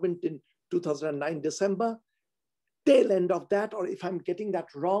joined government in 2009, December. Tail end of that, or if I'm getting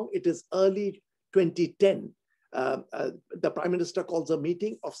that wrong, it is early 2010. The Prime Minister calls a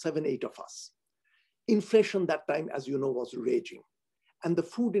meeting of 7, 8 of us. Inflation that time, as you know, was raging. And the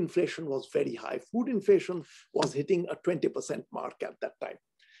food inflation was very high. Food inflation was hitting a 20% mark at that time.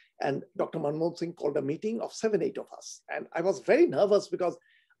 And Dr. Manmohan Singh called a meeting of 7, 8 of us. And I was very nervous because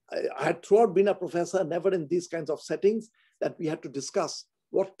I had throughout been a professor, never in these kinds of settings, that we had to discuss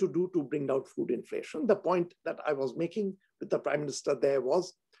what to do to bring down food inflation. The point that I was making with the Prime Minister there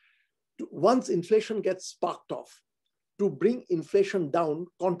was, once inflation gets sparked off, to bring inflation down,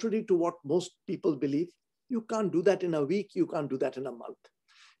 contrary to what most people believe. You can't do that in a week. You can't do that in a month.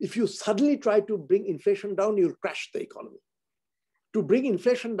 If you suddenly try to bring inflation down, you'll crash the economy. To bring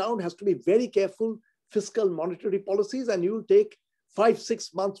inflation down has to be very careful fiscal monetary policies, and you'll take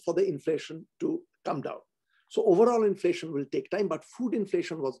 5-6 months for the inflation to come down. So overall inflation will take time, but food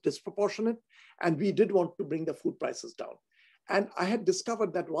inflation was disproportionate, and we did want to bring the food prices down. And I had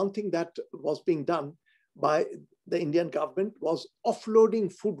discovered that one thing that was being done by the Indian government was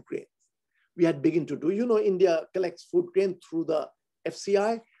offloading food grains. We had begun to do, you know, India collects food grain through the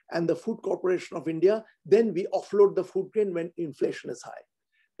FCI and the Food Corporation of India. Then we offload the food grain when inflation is high.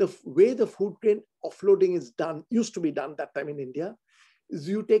 The way the food grain offloading is done, used to be done that time in India, is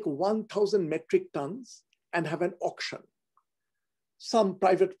you take 1,000 metric tons and have an auction. Some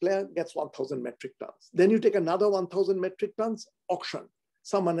private player gets 1,000 metric tons. Then you take another 1,000 metric tons, auction.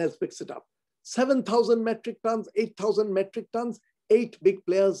 Someone else picks it up. 7,000 metric tons, 8,000 metric tons, 8 big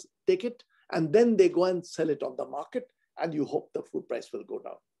players take it, and then they go and sell it on the market, and you hope the food price will go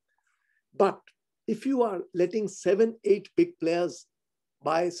down. But if you are letting 7-8 big players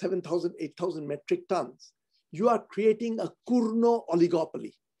buy 7,000, 8,000 metric tons, you are creating a Kurno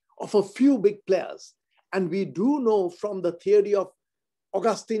oligopoly of a few big players. And we do know from the theory of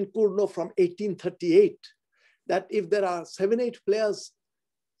Augustine Kurno from 1838 that if there are 7-8 players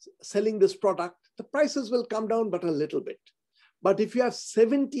selling this product, the prices will come down but a little bit. But if you have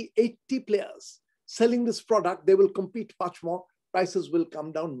 70-80 players selling this product, they will compete much more, prices will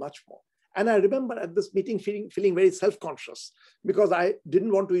come down much more. And I remember at this meeting feeling very self-conscious because I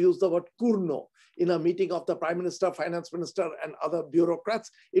didn't want to use the word Kurno in a meeting of the Prime Minister, Finance Minister, and other bureaucrats.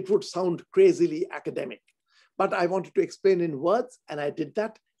 It would sound crazily academic. But I wanted to explain in words, and I did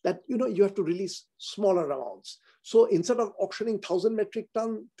that you know, you have to release smaller amounts. So instead of auctioning 1,000 metric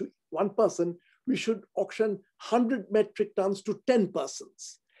tons to one person, we should auction 100 metric tons to 10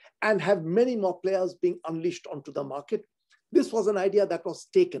 persons and have many more players being unleashed onto the market. This was an idea that was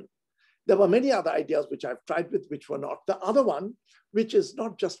taken. There were many other ideas which I've tried with, which were not. The other one, which is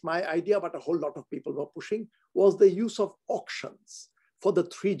not just my idea, but a whole lot of people were pushing, was the use of auctions for the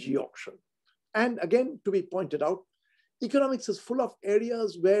 3G auction. And again, to be pointed out, economics is full of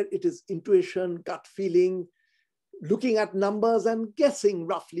areas where it is intuition, gut feeling, looking at numbers and guessing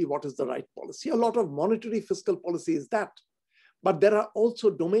roughly what is the right policy. A lot of monetary fiscal policy is that. But there are also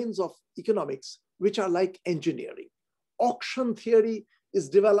domains of economics which are like engineering. Auction theory is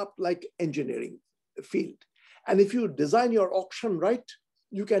developed like engineering field. And if you design your auction right,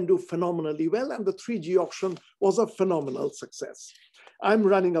 you can do phenomenally well. And the 3G auction was a phenomenal success. I'm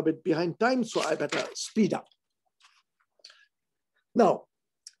running a bit behind time, so I better speed up. Now,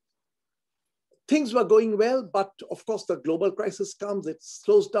 things were going well, but of course the global crisis comes, it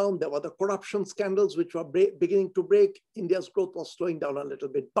slows down. There were the corruption scandals which were beginning to break. India's growth was slowing down a little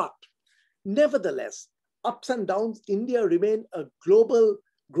bit, but nevertheless, ups and downs, India remained a global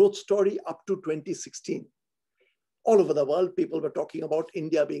growth story up to 2016. All over the world, people were talking about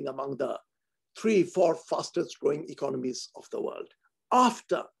India being among the 3-4 fastest growing economies of the world.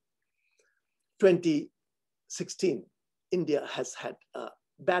 After 2016, India has had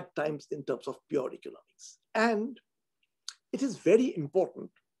bad times in terms of pure economics. And it is very important.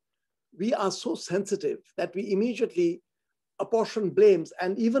 We are so sensitive that we immediately apportion blames.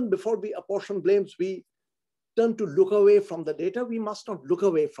 And even before we apportion blames, we turn to look away from the data. We must not look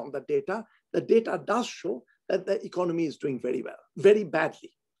away from the data. The data does show that the economy is doing very well, very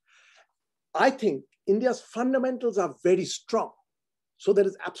badly. I think India's fundamentals are very strong. So there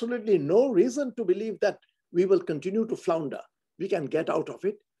is absolutely no reason to believe that we will continue to flounder. We can get out of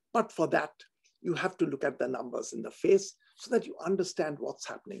it. But for that, you have to look at the numbers in the face so that you understand what's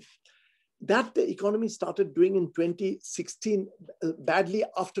happening. That the economy started doing in 2016, badly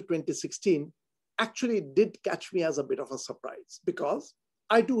after 2016, actually did catch me as a bit of a surprise because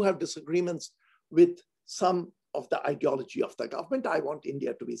I do have disagreements with some of the ideology of the government. I want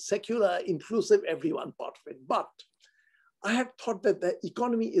India to be secular, inclusive, everyone part of it. But I had thought that the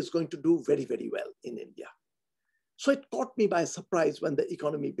economy is going to do very, very well in India. So it caught me by surprise when the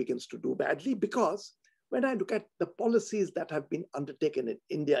economy begins to do badly, because when I look at the policies that have been undertaken in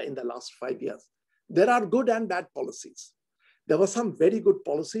India in the last 5 years, there are good and bad policies. There were some very good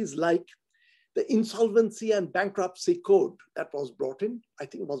policies like the insolvency and bankruptcy code that was brought in, I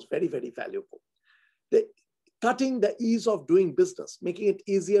think was very, very valuable. Cutting the ease of doing business, making it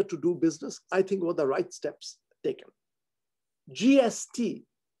easier to do business, I think were the right steps taken. GST,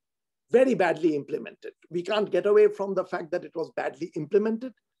 very badly implemented. We can't get away from the fact that it was badly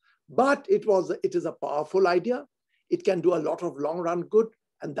implemented, but it is a powerful idea. It can do a lot of long run good,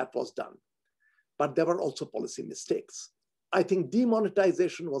 and that was done. but there were also policy mistakes. I think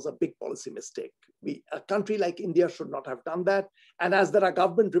demonetization was a big policy mistake. A country like India should not have done that. And as there are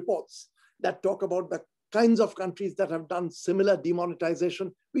government reports that talk about the kinds of countries that have done similar demonetization,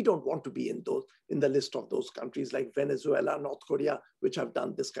 we don't want to be in the list of those countries like Venezuela, North Korea, which have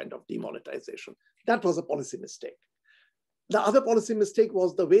done this kind of demonetization. That was a policy mistake. The other policy mistake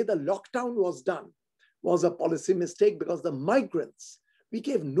was the way the lockdown was done was a policy mistake, because the migrants, we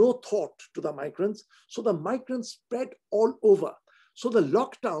gave no thought to the migrants. So the migrants spread all over. So the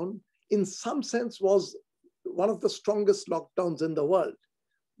lockdown, in some sense, was one of the strongest lockdowns in the world.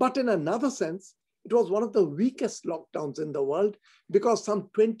 But in another sense, it was one of the weakest lockdowns in the world, because some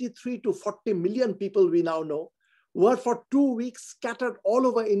 23 to 40 million people we now know were for 2 weeks scattered all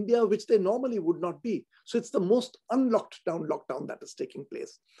over India, which they normally would not be. So it's the most unlocked down lockdown that is taking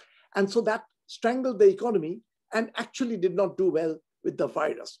place. And so that strangled the economy and actually did not do well with the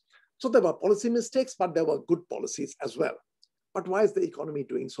virus. So there were policy mistakes, but there were good policies as well. But why is the economy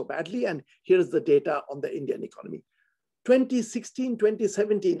doing so badly? And here is the data on the Indian economy. 2016,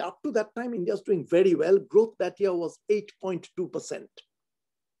 2017, up to that time, India is doing very well. Growth that year was 8.2%.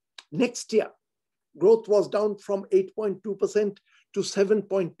 Next year, growth was down from 8.2% to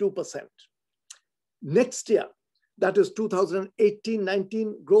 7.2%. Next year, that is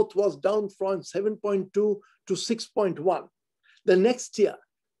 2018-19, growth was down from 7.2 to 6.1. The next year,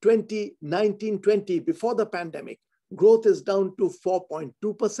 2019-20, before the pandemic, growth is down to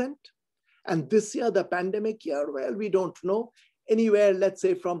 4.2%. And this year, the pandemic year, well, we don't know. Anywhere, let's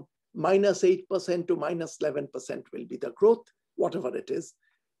say from -8% to -11% will be the growth, whatever it is.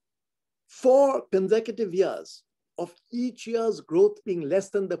 4 consecutive years of each year's growth being less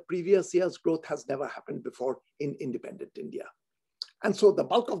than the previous year's growth has never happened before in independent India. And so the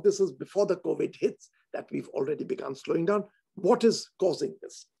bulk of this is before the COVID hits that we've already begun slowing down. What is causing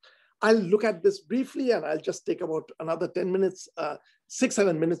this? I'll look at this briefly, and I'll just take about another 10 minutes,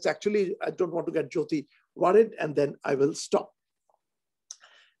 6-7 minutes actually. I don't want to get Jyoti worried, and then I will stop.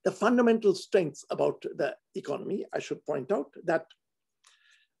 The fundamental strengths about the economy, I should point out that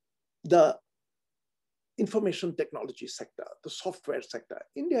the information technology sector, the software sector,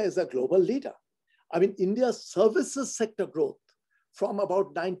 India is a global leader. I mean, India's services sector growth from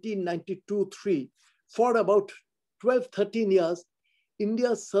about 1992-3 for about 12, 13 years,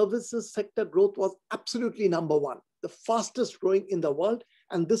 India's services sector growth was absolutely #1, the fastest growing in the world.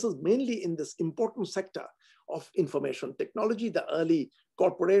 And this is mainly in this important sector of information technology, the early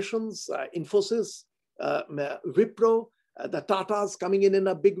corporations, Infosys, Wipro, the Tatas coming in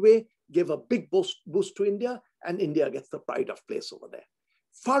a big way, gave a big boost to India, and India gets the pride of place over there.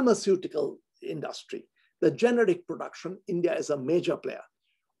 Pharmaceutical industry, the generic production, India is a major player.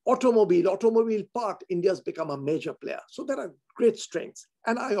 Automobile part, India's become a major player. So there are great strengths.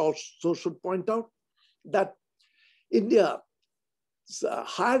 And I also should point out that India's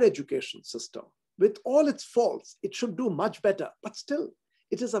higher education system, with all its faults, it should do much better. But still,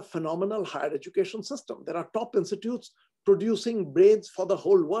 it is a phenomenal higher education system. There are top institutes producing brains for the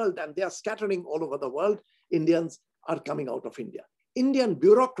whole world, and they are scattering all over the world. Indians are coming out of India. Indian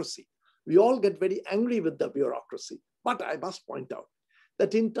bureaucracy, we all get very angry with the bureaucracy. But I must point out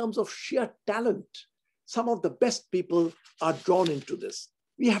that in terms of sheer talent, some of the best people are drawn into this.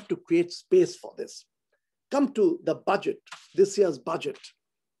 We have to create space for this. Come to the budget, this year's budget.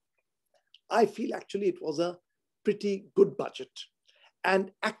 I feel actually it was a pretty good budget. And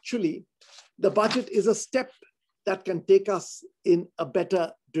actually, the budget is a step that can take us in a better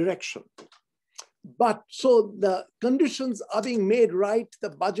direction. But so the conditions are being made right.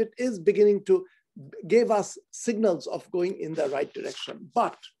 The budget is beginning to give us signals of going in the right direction.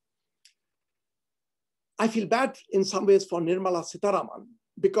 But I feel bad in some ways for Nirmala Sitharaman,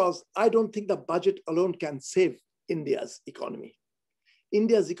 because I don't think the budget alone can save India's economy.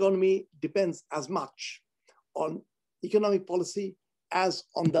 India's economy depends as much on economic policy as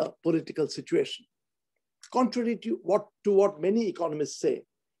on the political situation. Contrary to what many economists say,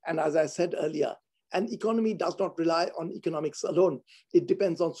 and as I said earlier, an economy does not rely on economics alone. It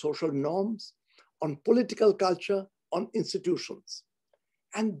depends on social norms, on political culture, on institutions.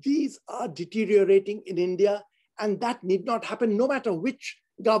 And these are deteriorating in India, and that need not happen no matter which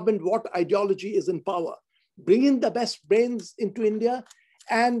government, what ideology is in power. Bring in the best brains into India,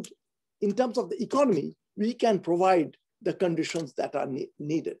 and in terms of the economy, we can provide the conditions that are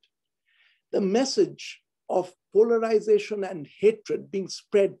needed. The message of polarization and hatred being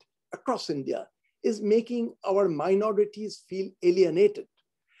spread across India is making our minorities feel alienated.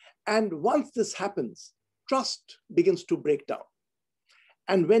 And once this happens, trust begins to break down.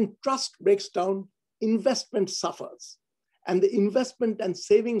 And when trust breaks down, investment suffers. And the investment and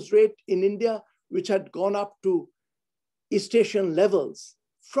savings rate in India which had gone up to East Asian levels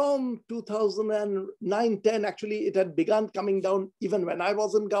from 2009-10, actually, it had begun coming down even when I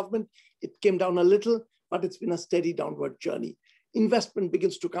was in government. It came down a little, but it's been a steady downward journey. Investment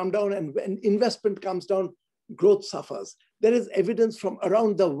begins to come down, and when investment comes down, growth suffers. There is evidence from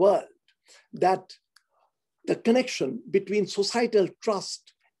around the world that the connection between societal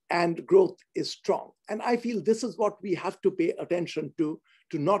trust and growth is strong. And I feel this is what we have to pay attention to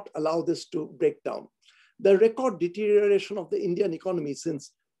not allow this to break down. The record deterioration of the Indian economy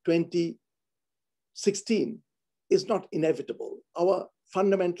since 2016 is not inevitable. Our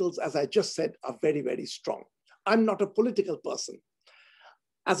fundamentals, as I just said, are very, very strong. I'm not a political person.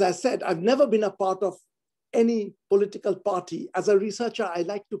 As I said, I've never been a part of any political party. As a researcher, I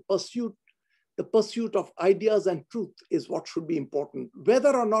like to pursue the pursuit of ideas and truth is what should be important.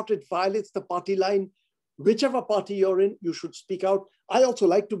 Whether or not it violates the party line, whichever party you're in, you should speak out. I also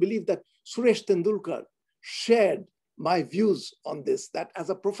like to believe that Suresh Tendulkar shared my views on this, that as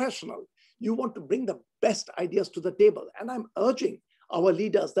a professional, you want to bring the best ideas to the table. And I'm urging our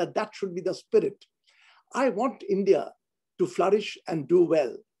leaders that that should be the spirit. I want India to flourish and do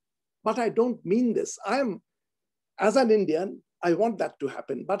well, but I don't mean this. As an Indian, I want that to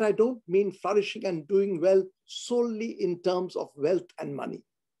happen, but I don't mean flourishing and doing well solely in terms of wealth and money.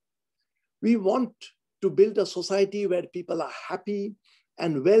 We want to build a society where people are happy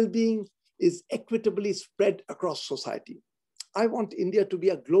and well-being is equitably spread across society. I want India to be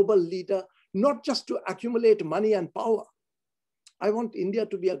a global leader, not just to accumulate money and power. I want India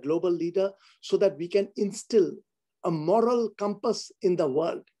to be a global leader so that we can instill a moral compass in the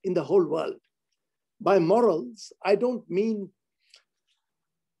world, in the whole world. By morals, I don't mean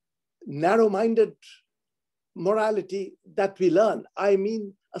narrow-minded morality that we learn. I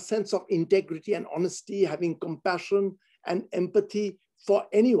mean a sense of integrity and honesty, having compassion and empathy for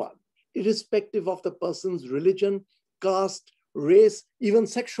anyone, irrespective of the person's religion, caste, race, even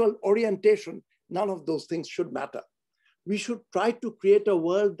sexual orientation. None of those things should matter. We should try to create a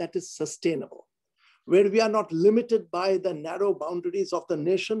world that is sustainable, where we are not limited by the narrow boundaries of the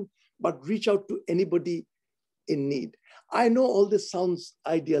nation, but reach out to anybody in need. I know all this sounds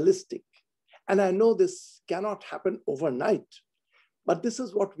idealistic, and I know this cannot happen overnight, but this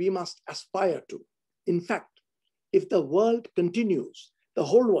is what we must aspire to. In fact, if the world continues, the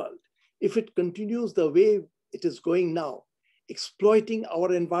whole world, if it continues the way it is going now, exploiting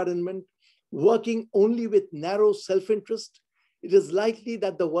our environment, working only with narrow self-interest, it is likely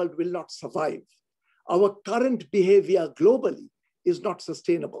that the world will not survive. Our current behavior globally is not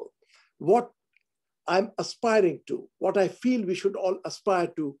sustainable. What I'm aspiring to, what I feel we should all aspire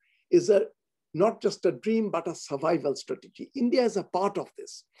to, is not just a dream, but a survival strategy. India is a part of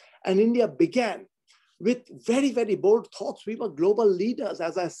this. And India began with very, very bold thoughts. We were global leaders.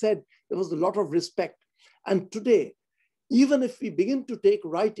 As I said, there was a lot of respect. And today, even if we begin to take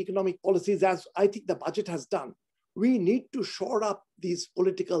right economic policies, as I think the budget has done, we need to shore up these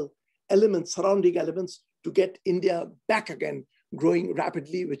political elements, surrounding elements, to get India back again, growing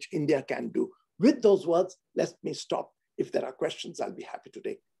rapidly, which India can do. With those words, let me stop. If there are questions, I'll be happy to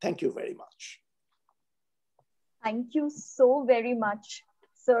take. Thank you very much. Thank you so very much,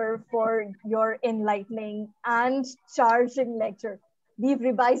 sir, for your enlightening and charging lecture. We've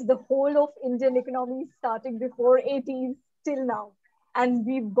revised the whole of Indian economy starting before 80s till now, and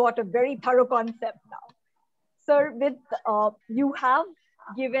we've got a very thorough concept now. Sir, you have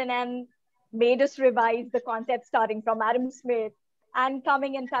given and made us revise the concept starting from Adam Smith and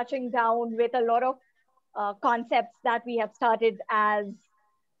coming and touching down with a lot of concepts that we have started as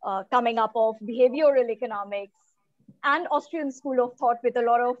coming up of behavioral economics and Austrian school of thought with a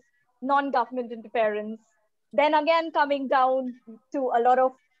lot of non-government interference. Then again, coming down to a lot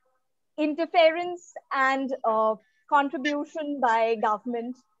of interference and contribution by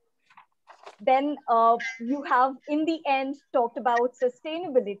government. Then you have, in the end, talked about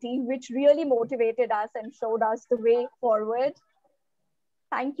sustainability, which really motivated us and showed us the way forward.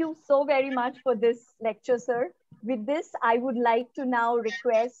 Thank you so very much for this lecture, sir. With this, I would like to now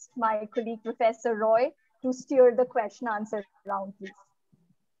request my colleague, Professor Roy, to steer the question answer round, please.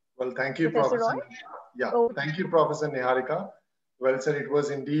 Well, thank you, Professor Roy? Yeah, thank you, Professor Niharika. Well, sir, it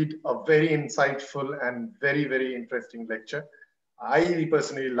was indeed a very insightful and very, very interesting lecture. I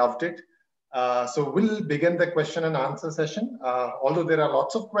personally loved it. So we'll begin the question and answer session. Although there are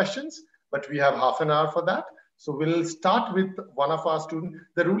lots of questions, but we have half an hour for that. So we'll start with one of our students.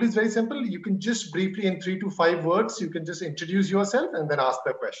 The rule is very simple. You can just briefly, in 3 to 5 words, you can just introduce yourself and then ask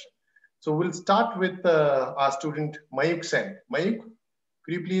the question. So we'll start with our student, Mayuk Sen. Mayuk,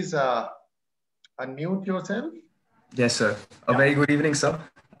 could you please unmute yourself? Yes, sir. A very good evening, sir.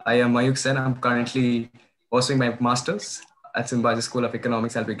 I am Mayuk Sen. I'm currently pursuing my master's at Basu School of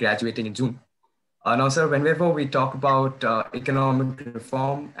Economics. I'll be graduating in June. Now, sir, whenever we talk about economic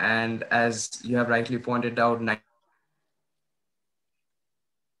reform, and as you have rightly pointed out,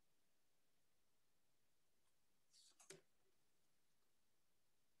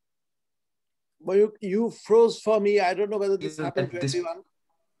 Mayuk, you froze for me. I don't know whether this happened to everyone.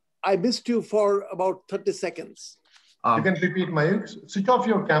 I missed you for about 30 seconds. You can repeat, Mayuk. Switch off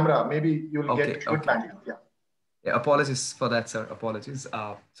your camera. Maybe you'll get good bandwidth. Yeah. Yeah, apologies for that, sir. Apologies.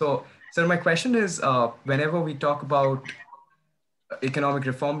 So, sir, my question is, whenever we talk about economic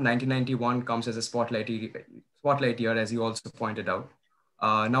reform, 1991 comes as a spotlight year, as you also pointed out.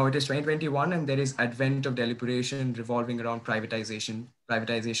 Now it is 2021, and there is advent of deliberation revolving around privatization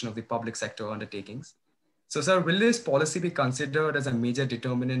of the public sector undertakings. So, sir, will this policy be considered as a major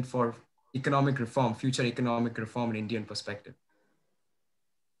determinant for economic reform, future economic reform in Indian perspective?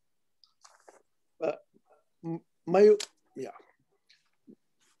 Mayuk,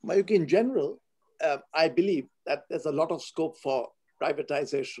 in general, I believe that there's a lot of scope for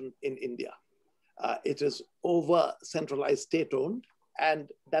privatization in India. It is over centralized state-owned, and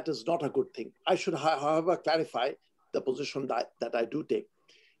that is not a good thing. I should, however, clarify the position that I do take.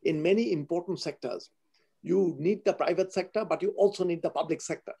 In many important sectors, you need the private sector, but you also need the public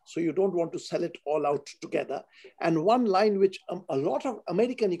sector. So you don't want to sell it all out together. And one line which a lot of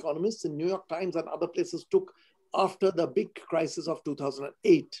American economists in New York Times and other places took after the big crisis of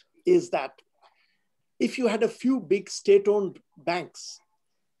 2008 is that if you had a few big state-owned banks,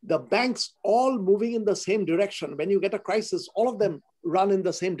 the banks all moving in the same direction, when you get a crisis, all of them run in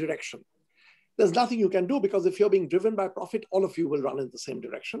the same direction. There's nothing you can do, because if you're being driven by profit, all of you will run in the same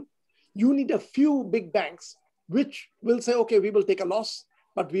direction. You need a few big banks which will say, okay, we will take a loss,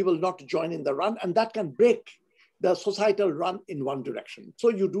 but we will not join in the run. And that can break the societal run in one direction. So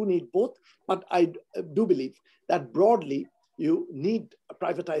you do need both, but I do believe that broadly, you need a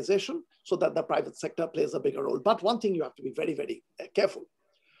privatization so that the private sector plays a bigger role. But one thing you have to be very, very careful.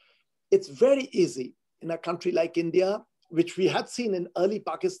 It's very easy in a country like India, which we had seen in early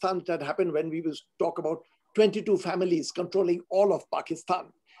Pakistan. It had happened when we was talk about 22 families controlling all of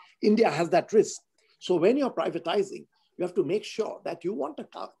Pakistan. India has that risk. So when you're privatizing, you have to make sure that you want a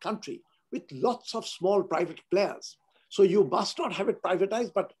country with lots of small private players. So you must not have it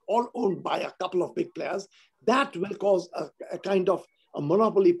privatized, but all owned by a couple of big players. That will cause a kind of a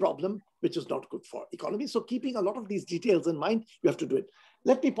monopoly problem, which is not good for economy. So keeping a lot of these details in mind, you have to do it.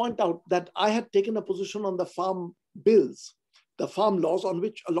 Let me point out that I had taken a position on the farm bills, the farm laws, on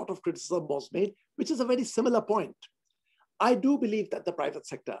which a lot of criticism was made, which is a very similar point. I do believe that the private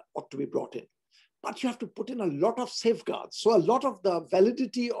sector ought to be brought in, but you have to put in a lot of safeguards. So a lot of the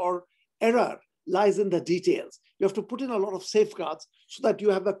validity or error lies in the details. You have to put in a lot of safeguards so that you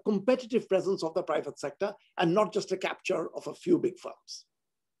have a competitive presence of the private sector and not just a capture of a few big firms.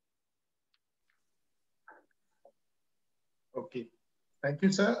 Okay, thank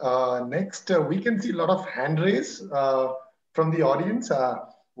you, sir. Next, we can see a lot of hand raise from the audience.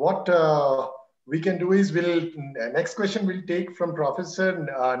 What we can do is next question we'll take from Professor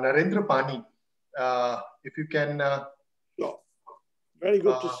Narendra Pani. If you can. Very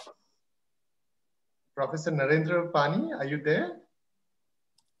good. Professor Narendra Pani, are you there?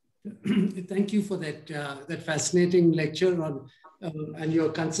 Thank you for that fascinating lecture on and your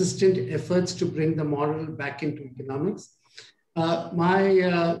consistent efforts to bring the moral back into economics.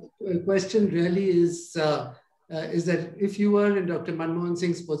 My question really is that if you were in Dr. Manmohan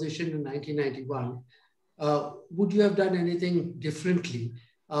Singh's position in 1991, would you have done anything differently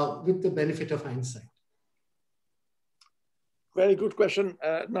with the benefit of hindsight? Very good question,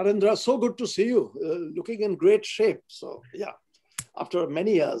 Narendra. So good to see you, looking in great shape. So yeah, after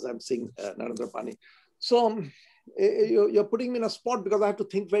many years, I'm seeing Narendra Pani. So you're putting me in a spot because I have to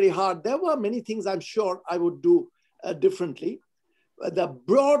think very hard. There were many things I'm sure I would do differently. The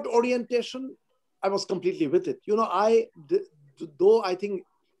broad orientation, I was completely with it. You know, though I think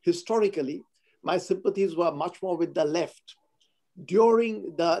historically, my sympathies were much more with the left.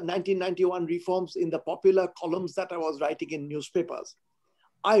 During the 1991 reforms in the popular columns that I was writing in newspapers,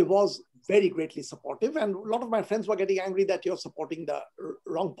 I was very greatly supportive, and a lot of my friends were getting angry that you're supporting the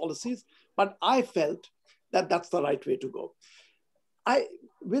wrong policies, but I felt that that's the right way to go.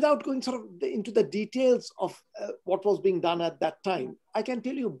 Without going sort of into the details of what was being done at that time, I can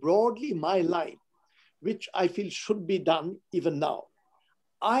tell you broadly my line, which I feel should be done even now.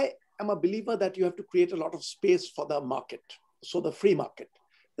 I am a believer that you have to create a lot of space for the market. So the free market,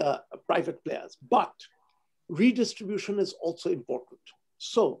 the private players, but redistribution is also important.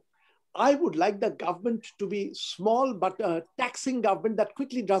 So I would like the government to be small, but a taxing government that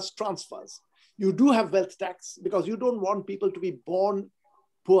quickly does transfers. You do have wealth tax because you don't want people to be born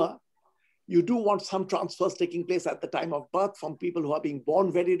poor. You do want some transfers taking place at the time of birth from people who are being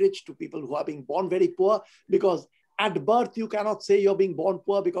born very rich to people who are being born very poor, because at birth, you cannot say you're being born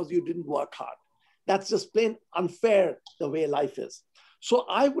poor because you didn't work hard. That's just plain unfair the way life is. So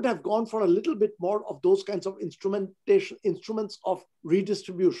I would have gone for a little bit more of those kinds of instruments of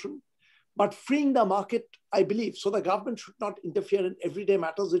redistribution, but freeing the market, I believe. So the government should not interfere in everyday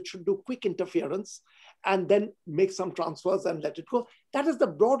matters. It should do quick interference and then make some transfers and let it go. That is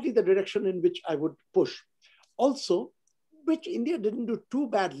broadly the direction in which I would push. Also, which India didn't do too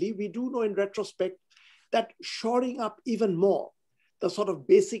badly, we do know in retrospect that shoring up even more the sort of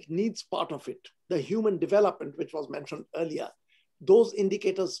basic needs part of it, the human development, which was mentioned earlier, those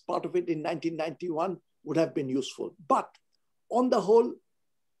indicators part of it in 1991 would have been useful. But on the whole,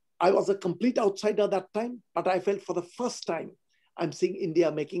 I was a complete outsider that time, but I felt for the first time, I'm seeing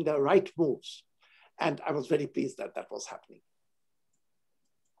India making the right moves. And I was very pleased that that was happening.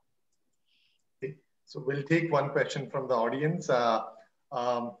 Okay. So we'll take one question from the audience.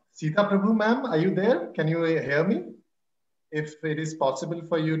 Sita Prabhu, ma'am, are you there? Can you hear me? If it is possible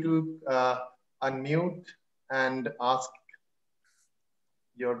for you to unmute and ask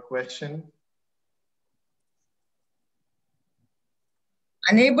your question.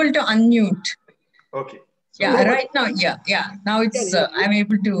 Unable to unmute. Okay. So yeah, right now, yeah. Now it's, I'm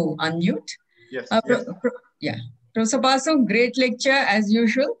able to unmute. Yes. Yeah. Professor Basu, great lecture as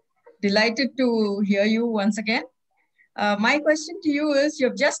usual. Delighted to hear you once again. My question to you is,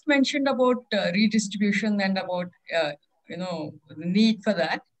 you've just mentioned about redistribution and about, the need for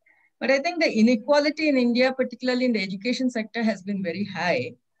that. But I think the inequality in India, particularly in the education sector, has been very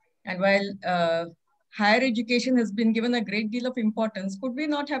high. And while higher education has been given a great deal of importance, could we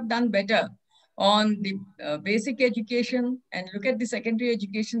not have done better on the basic education and look at the secondary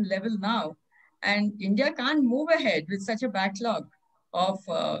education level now? And India can't move ahead with such a backlog of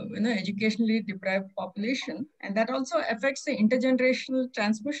educationally deprived population, and that also affects the intergenerational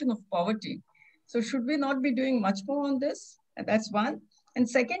transmission of poverty. So should we not be doing much more on this? And that's one. And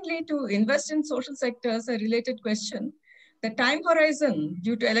secondly, to invest in social sectors, a related question. The time horizon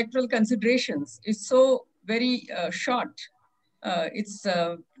due to electoral considerations is so very short.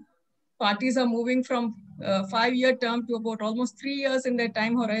 Parties are moving from 5-year term to about almost 3 years in their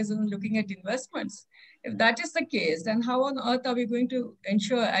time horizon looking at investments. If that is the case, then how on earth are we going to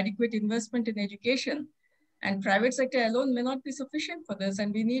ensure adequate investment in education? And private sector alone may not be sufficient for this,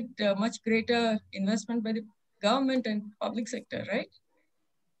 and we need much greater investment by the government and public sector, right?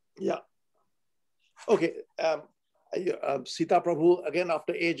 Yeah. Okay. Sita Prabhu, again,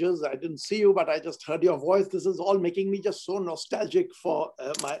 after ages, I didn't see you, but I just heard your voice. This is all making me just so nostalgic for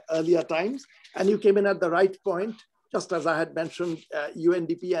my earlier times. And you came in at the right point, just as I had mentioned,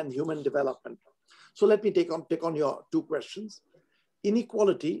 UNDP and human development. So let me take on your two questions.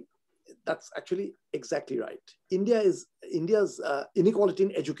 Inequality, that's actually exactly right. India's inequality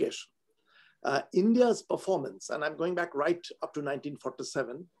in education. India's performance, and I'm going back right up to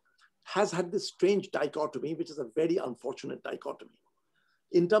 1947, has had this strange dichotomy, which is a very unfortunate dichotomy.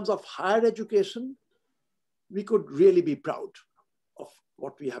 In terms of higher education, we could really be proud of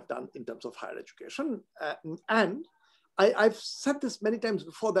what we have done in terms of higher education. And I've said this many times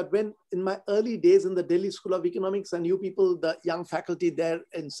before, that when in my early days in the Delhi School of Economics, and you people, the young faculty there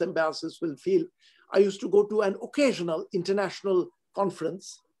in Symbiosis will feel, I used to go to an occasional international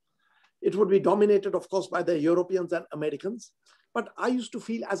conference. It would be dominated, of course, by the Europeans and Americans. But I used to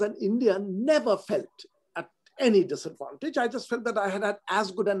feel, as an Indian, never felt at any disadvantage. I just felt that I had had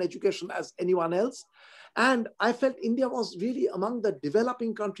as good an education as anyone else. And I felt India was really among the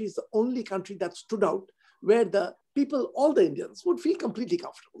developing countries, the only country that stood out, where the people, all the Indians, would feel completely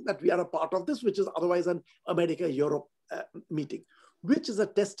comfortable that we are a part of this, which is otherwise an America-Europe meeting, which is a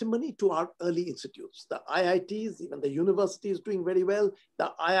testimony to our early institutes. The IITs, even the universities doing very well,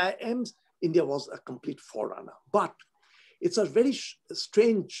 the IIMs, India was a complete forerunner. But it's a very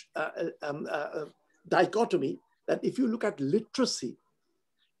strange dichotomy that if you look at literacy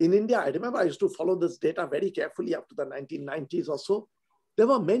in India, I remember I used to follow this data very carefully up to the 1990s or so. There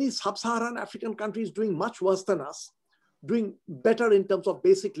were many sub-Saharan African countries doing much worse than us, doing better in terms of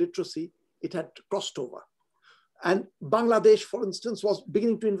basic literacy. It had crossed over. And Bangladesh, for instance, was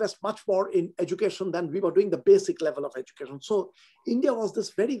beginning to invest much more in education than we were doing the basic level of education. So India was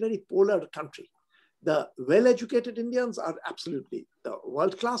this very, very polar country. The well-educated Indians are absolutely the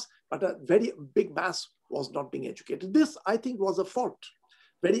world class, but a very big mass was not being educated. This, I think, was a fault,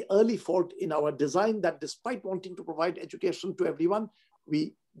 very early fault in our design, that despite wanting to provide education to everyone,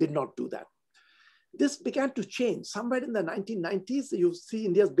 we did not do that. This began to change. Somewhere in the 1990s, you see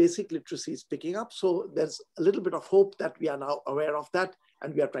India's basic literacy is picking up. So there's a little bit of hope that we are now aware of that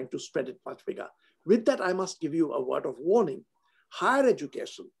and we are trying to spread it much bigger. With that, I must give you a word of warning. Higher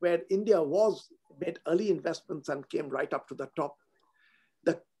education, where India made early investments and came right up to the top.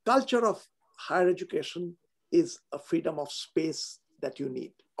 The culture of higher education is a freedom of space that you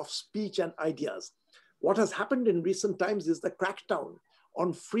need, of speech and ideas. What has happened in recent times is the crackdown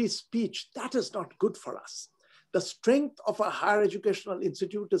on free speech. That is not good for us. The strength of a higher educational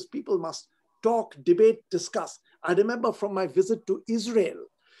institute is people must talk, debate, discuss. I remember from my visit to Israel,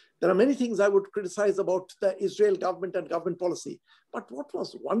 there are many things I would criticize about the Israel government and government policy. But what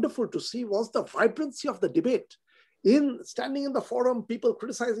was wonderful to see was the vibrancy of the debate. Standing in the forum, people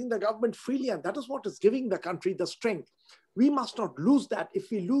criticizing the government freely, and that is what is giving the country the strength. We must not lose that. If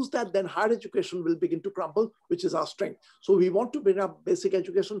we lose that, then higher education will begin to crumble, which is our strength. So we want to bring up basic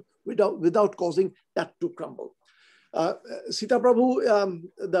education without causing that to crumble. Sita Prabhu,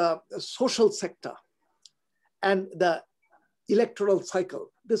 the social sector and the electoral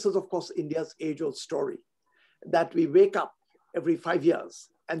cycle. This is, of course, India's age-old story, that we wake up every 5 years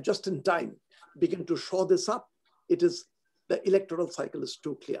and just in time begin to shore this up. It is, the electoral cycle is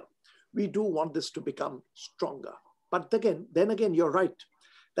too clear. We do want this to become stronger. But then again, you're right,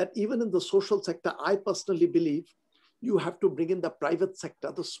 that even in the social sector, I personally believe you have to bring in the private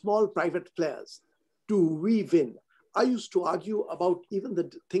sector, the small private players, to weave in. I used to argue about even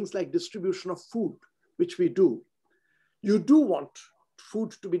the things like distribution of food, which we do. You do want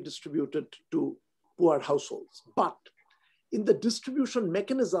food to be distributed to poor households, but in the distribution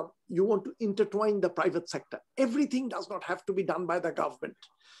mechanism, you want to intertwine the private sector. Everything does not have to be done by the government.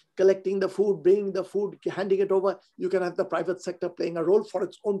 Collecting the food, bringing the food, handing it over, you can have the private sector playing a role for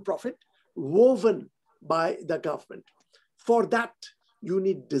its own profit, woven by the government. For that, you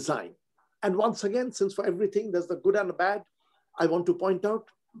need design. And once again, since for everything there's the good and the bad, I want to point out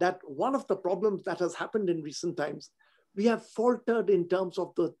that one of the problems that has happened in recent times, we have faltered in terms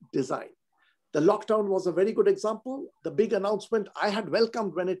of the design. The lockdown was a very good example. The big announcement I had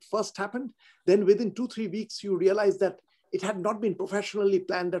welcomed when it first happened. Then within 2-3 weeks, you realize that it had not been professionally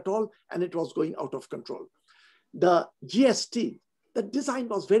planned at all, and it was going out of control. The GST, the design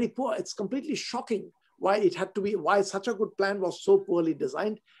was very poor. It's completely shocking why it had to be, why such a good plan was so poorly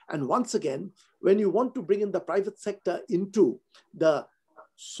designed. And once again, when you want to bring in the private sector into the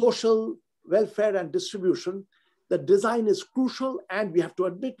social welfare and distribution, the design is crucial, and we have to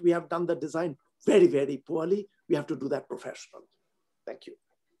admit we have done the design very, very poorly. We have to do that professionally. Thank you.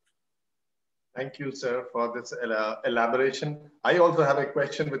 Thank you, sir, for this elaboration. I also have a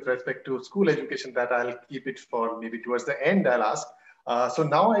question with respect to school education that I'll keep it for maybe towards the end, I'll ask. So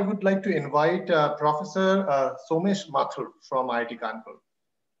now I would like to invite Professor Somesh Mathur from IIT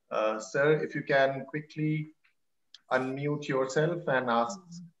Kanpur. Sir, if you can quickly unmute yourself and ask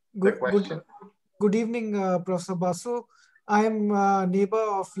the question. Good evening, Professor Basu. I am a neighbor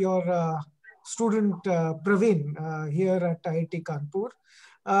of your student Praveen here at IIT Kanpur.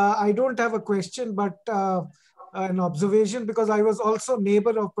 I don't have a question, but an observation, because I was also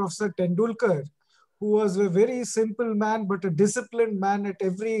neighbor of Professor Tendulkar, who was a very simple man, but a disciplined man. At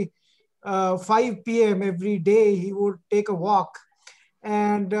every 5 p.m. every day, he would take a walk,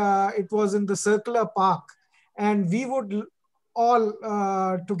 and it was in the circular park. And we would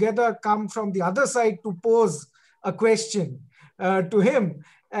all together come from the other side to pose a question to him.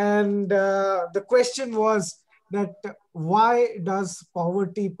 And the question was that why does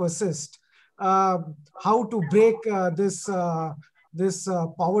poverty persist? How to break this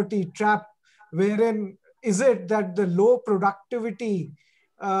poverty trap, wherein is it that the low productivity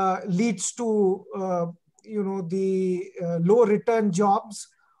leads to the low return jobs,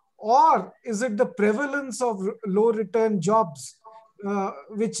 or is it the prevalence of low return jobs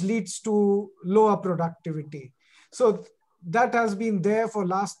which leads to lower productivity? So that has been there for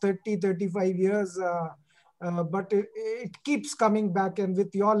last 30-35 years, but it keeps coming back, and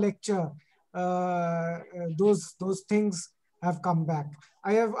with your lecture those things have come back.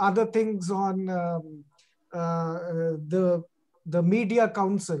 I have other things on the media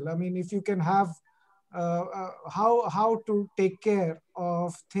council. I mean, if you can have how to take care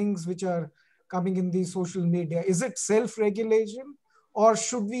of things which are coming in the social media. Is it self-regulation, or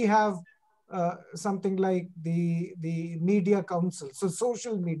should we have something like the media council, so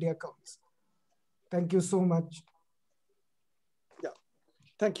social media council? Thank you so much. Yeah,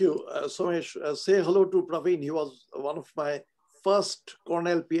 thank you, Somesh. Say hello to Praveen. He was one of my first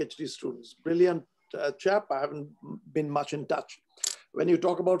Cornell PhD students. Brilliant chap. I haven't been much in touch. When you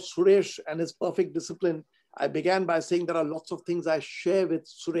talk about Suresh and his perfect discipline, I began by saying there are lots of things I share with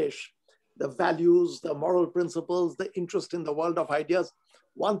Suresh, the values, the moral principles, the interest in the world of ideas.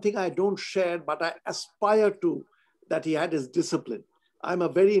 One thing I don't share, but I aspire to, that he had, is discipline. I'm a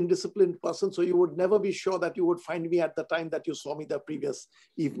very indisciplined person, so you would never be sure that you would find me at the time that you saw me the previous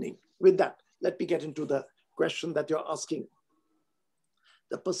evening. With that, let me get into the question that you're asking.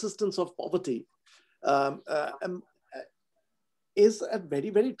 The persistence of poverty is a very,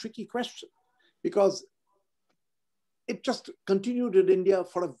 very tricky question, because it just continued in India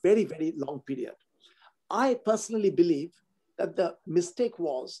for a very, very long period. I personally believe that the mistake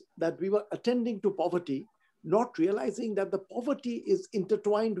was that we were attending to poverty, not realizing that the poverty is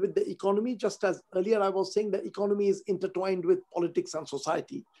intertwined with the economy, just as earlier I was saying the economy is intertwined with politics and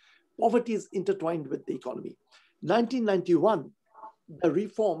society. Poverty is intertwined with the economy. 1991, the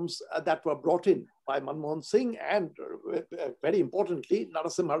reforms that were brought in by Manmohan Singh and very importantly,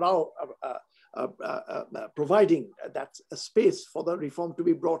 Narasimha Rao providing that space for the reform to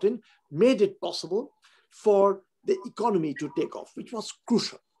be brought in, made it possible for the economy to take off, which was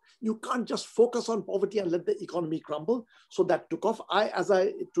crucial. You can't just focus on poverty and let the economy crumble. So that took off.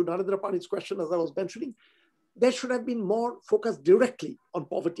 To Narendra Pani's question, as I was mentioning, there should have been more focus directly on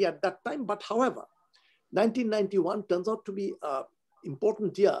poverty at that time. But however, 1991 turns out to be an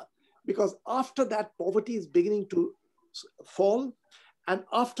important year, because after that, poverty is beginning to fall. And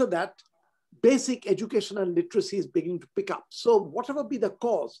after that, basic education and literacy is beginning to pick up. So whatever be the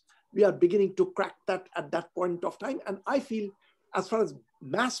cause, we are beginning to crack that at that point of time. And I feel, as far as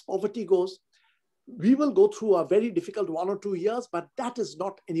mass poverty goes, we will go through a very difficult 1 or 2 years, but that is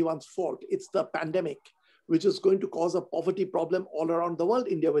not anyone's fault. It's the pandemic, which is going to cause a poverty problem all around the world.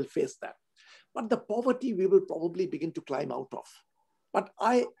 India will face that. But the poverty we will probably begin to climb out of. But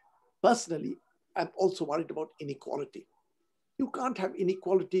I personally am also worried about inequality. You can't have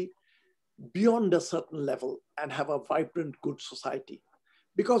inequality beyond a certain level and have a vibrant, good society.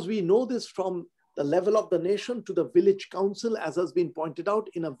 Because we know this from the level of the nation to the village council, as has been pointed out.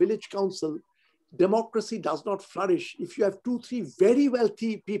 In a village council, democracy does not flourish if you have 2, 3 very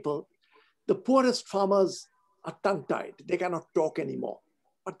wealthy people. The poorest farmers are tongue-tied. They cannot talk anymore.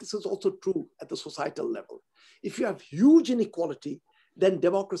 But this is also true at the societal level. If you have huge inequality, then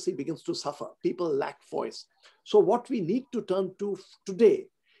democracy begins to suffer. People lack voice. So what we need to turn to today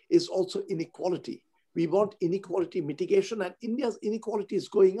is also inequality. We want inequality mitigation, and India's inequality is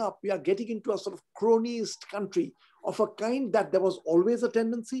going up. We are getting into a sort of cronyist country of a kind that there was always a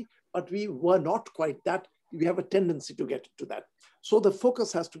tendency, but we were not quite that. We have a tendency to get into that. So the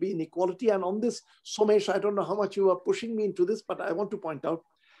focus has to be inequality. And on this, Somesh, I don't know how much you are pushing me into this, but I want to point out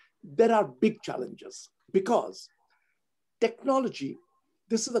there are big challenges, because technology,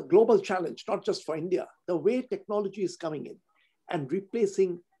 this is a global challenge, not just for India. The way technology is coming in and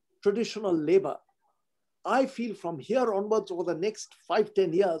replacing traditional labor, I feel from here onwards over the next 5,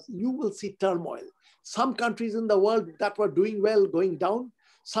 10 years, you will see turmoil. Some countries in the world that were doing well going down,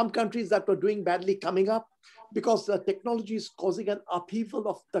 some countries that were doing badly coming up, because the technology is causing an upheaval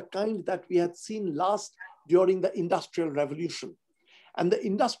of the kind that we had seen last during the Industrial Revolution. And the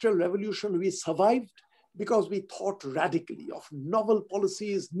Industrial Revolution, we survived because we thought radically of novel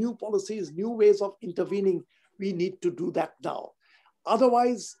policies, new ways of intervening. We need to do that now.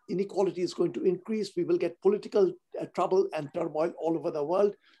 Otherwise, inequality is going to increase. We will get political trouble and turmoil all over the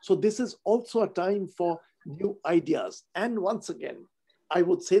world. So this is also a time for new ideas. And once again, I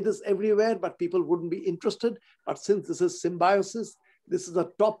would say this everywhere, but people wouldn't be interested. But since this is Symbiosis, this is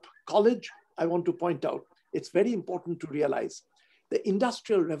a top college, I want to point out, it's very important to realize the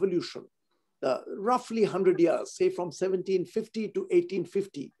Industrial Revolution, roughly 100 years, say from 1750 to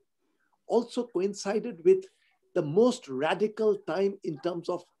 1850, also coincided with the most radical time in terms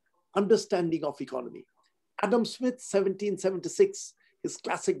of understanding of economy. Adam Smith, 1776, his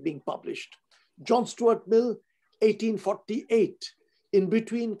classic being published. John Stuart Mill, 1848. In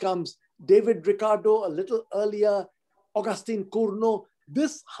between comes David Ricardo, a little earlier, Augustine Cournot.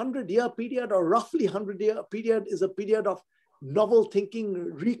 This 100-year period, or roughly 100-year period, is a period of novel thinking,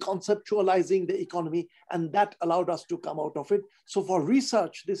 reconceptualizing the economy, and that allowed us to come out of it. So for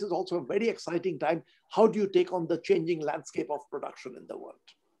research, this is also a very exciting time. How do you take on the changing landscape of production in the world?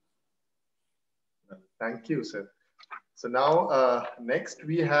 Thank you, sir. So now, next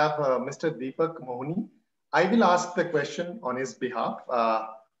we have Mr. Deepak Mohani. I will ask the question on his behalf,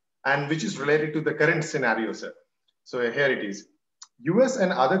 and which is related to the current scenario, sir. So here it is. US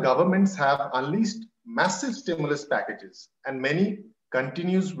and other governments have unleashed massive stimulus packages, and many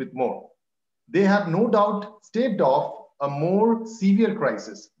continues with more. They have no doubt staved off a more severe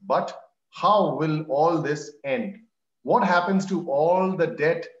crisis, but how will all this end? What happens to all the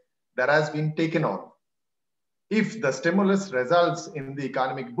debt that has been taken on? If the stimulus results in the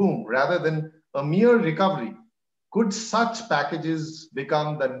economic boom rather than a mere recovery, could such packages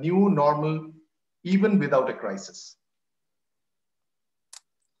become the new normal even without a crisis?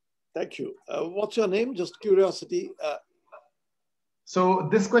 Thank you. What's your name? Just curiosity. So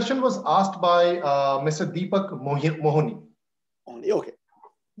this question was asked by Mr. Deepak Mohani. Okay.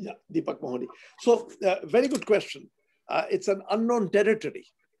 Yeah, Deepak Mohani. So very good question. It's an unknown territory,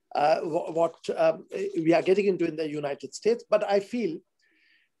 what we are getting into in the United States, but I feel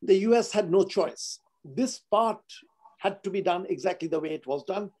the US had no choice. This part had to be done exactly the way it was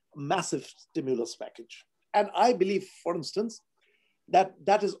done, massive stimulus package. And I believe, for instance, that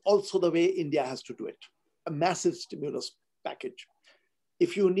that is also the way India has to do it, a massive stimulus package.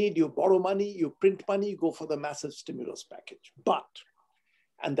 If you need, you borrow money, you print money, go for the massive stimulus package. But,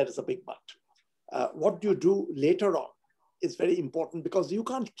 and that is a big but, what you do later on is very important, because you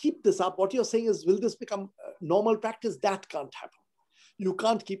can't keep this up. What you're saying is, will this become normal practice? That can't happen. You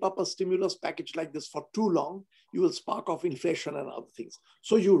can't keep up a stimulus package like this for too long. You will spark off inflation and other things.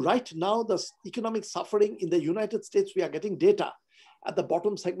 So you right now, the economic suffering in the United States, we are getting data. At the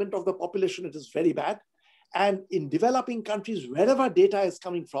bottom segment of the population, it is very bad. And in developing countries, wherever data is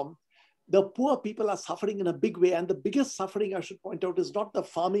coming from, the poor people are suffering in a big way. And the biggest suffering, I should point out, is not the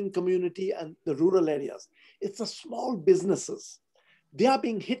farming community and the rural areas. It's the small businesses. They are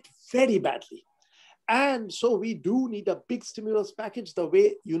being hit very badly. And so we do need a big stimulus package the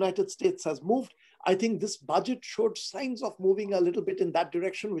way United States has moved. I think this budget showed signs of moving a little bit in that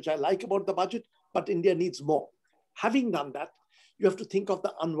direction, which I like about the budget, but India needs more. Having done that, you have to think of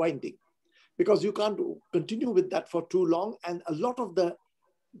the unwinding, because you can't continue with that for too long. And a lot of the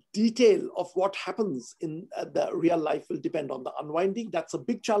detail of what happens in the real life will depend on the unwinding. That's a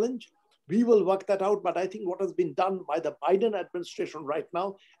big challenge. We will work that out. But I think what has been done by the Biden administration right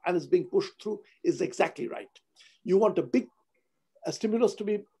now and is being pushed through is exactly right. You want a big stimulus to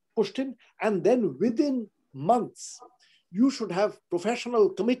be pushed in, and then within months, you should have professional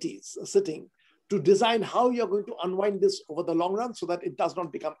committees sitting to design how you're going to unwind this over the long run so that it does not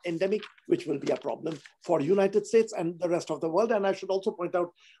become endemic, which will be a problem for the United States and the rest of the world. And I should also point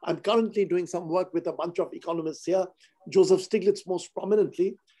out, I'm currently doing some work with a bunch of economists here, Joseph Stiglitz most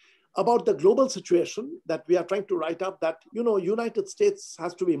prominently, about the global situation that we are trying to write up, that, you know, United States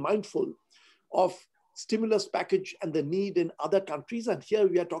has to be mindful of stimulus package and the need in other countries. And here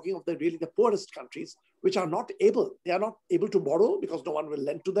we are talking of the really the poorest countries, which are not able, they are not able to borrow because no one will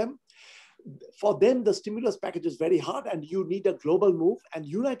lend to them. For them, the stimulus package is very hard and you need a global move, and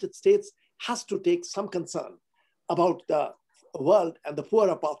United States has to take some concern about the world and the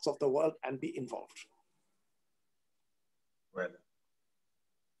poorer parts of the world and be involved. Well,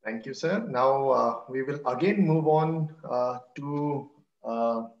 thank you, sir. Now we will again move on to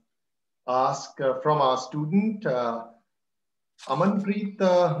ask from our student, Amanpreet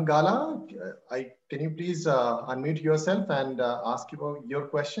Gala. Can you please unmute yourself and ask your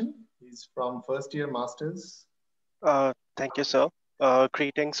question? He's from first year masters. Thank you, sir.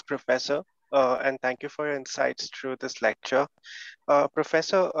 Greetings, Professor, and thank you for your insights through this lecture.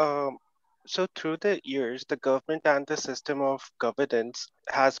 Professor, so through the years, the government and the system of governance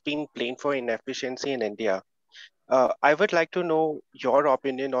has been blamed for inefficiency in India. I would like to know your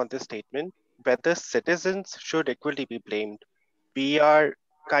opinion on this statement, whether citizens should equally be blamed. We are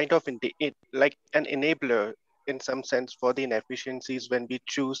kind of like an enabler in some sense for the inefficiencies when we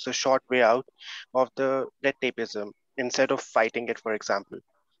choose the short way out of the red tapeism instead of fighting it, for example.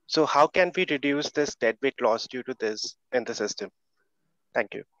 So how can we reduce this deadweight loss due to this in the system?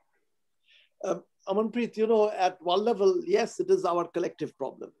 Thank you. Amanpreet, you know, at one level, yes, it is our collective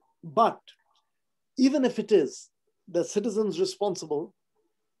problem. But even if it is the citizens responsible,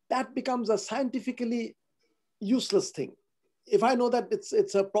 that becomes a scientifically useless thing. If I know that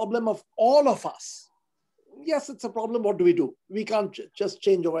it's a problem of all of us, yes, it's a problem. What do we do? We can't just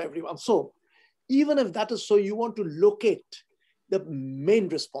change over everyone. So even if that is so, you want to locate the main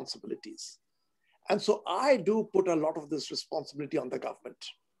responsibilities. And so I do put a lot of this responsibility on the government.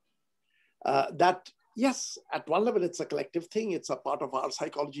 That, yes, at one level, it's a collective thing. It's a part of our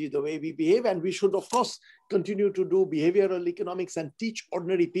psychology, the way we behave. And we should, of course, continue to do behavioral economics and teach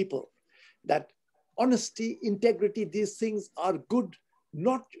ordinary people that honesty, integrity, these things are good.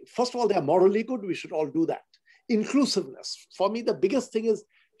 Not, first of all, they're morally good. We should all do that. Inclusiveness. For me, the biggest thing is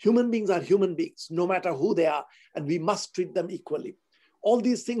human beings are human beings, no matter who they are, and we must treat them equally. All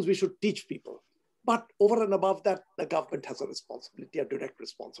these things we should teach people. But over and above that, the government has a responsibility, a direct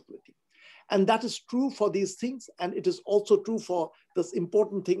responsibility. And that is true for these things. And it is also true for this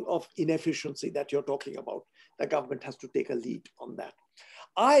important thing of inefficiency that you're talking about. The government has to take a lead on that.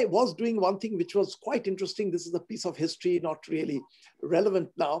 I was doing one thing which was quite interesting. This is a piece of history, not really relevant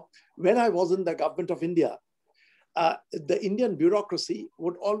now. When I was in the government of India, the Indian bureaucracy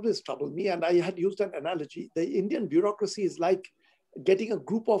would always trouble me. And I had used an analogy. The Indian bureaucracy is like getting a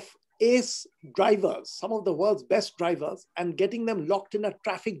group of ace drivers, some of the world's best drivers, and getting them locked in a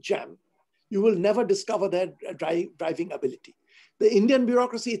traffic jam. You will never discover their driving ability. The Indian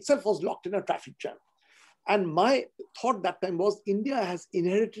bureaucracy itself was locked in a traffic jam. And my thought that time was India has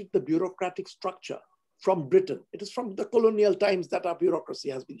inherited the bureaucratic structure from Britain. It is from the colonial times that our bureaucracy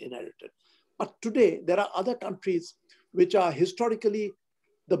has been inherited. But today, there are other countries which are historically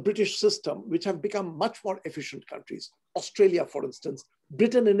the British system, which have become much more efficient countries. Australia, for instance,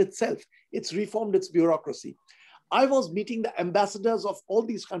 Britain in itself, it's reformed its bureaucracy. I was meeting the ambassadors of all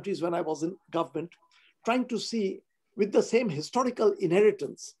these countries when I was in government, trying to see with the same historical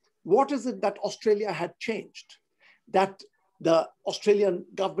inheritance, what is it that Australia had changed, that the Australian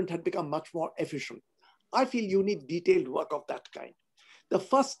government had become much more efficient? I feel you need detailed work of that kind. The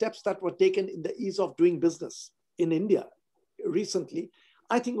first steps that were taken in the ease of doing business in India recently,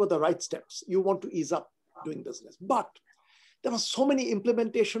 I think were the right steps. You want to ease up doing business. But there were so many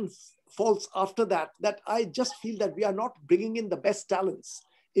implementation faults after that, that I just feel that we are not bringing in the best talents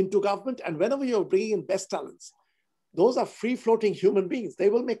into government. And whenever you're bringing in best talents, those are free-floating human beings. They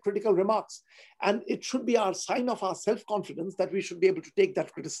will make critical remarks. And it should be our sign of our self-confidence that we should be able to take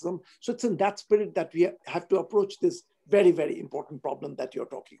that criticism. So it's in that spirit that we have to approach this very, very important problem that you're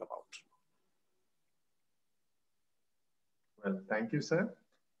talking about. Well, thank you, sir.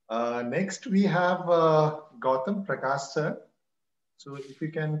 Next, we have Gautam Prakash, sir. So if you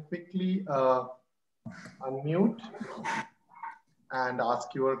can quickly unmute and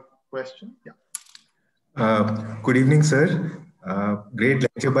ask your question. Yeah. Good evening, sir. Great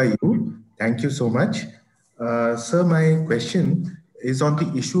lecture by you. Thank you so much. Sir, my question is on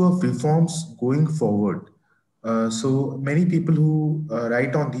the issue of reforms going forward. So many people who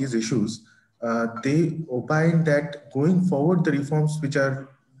write on these issues, they opine that going forward, the reforms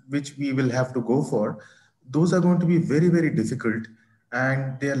which we will have to go for, those are going to be very, very difficult,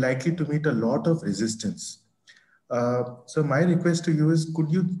 and they are likely to meet a lot of resistance. So my request to you is,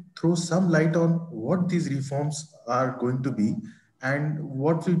 could you throw some light on what these reforms are going to be and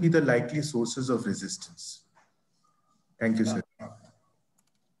what will be the likely sources of resistance? Thank you, sir.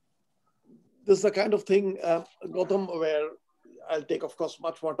 This is the kind of thing, Gautam, where I'll take, of course,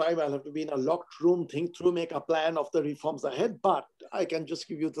 much more time. I'll have to be in a locked room, think through, make a plan of the reforms ahead, but I can just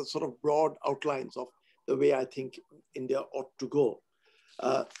give you the sort of broad outlines of the way I think India ought to go.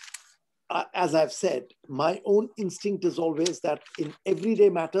 As I've said, my own instinct is always that in everyday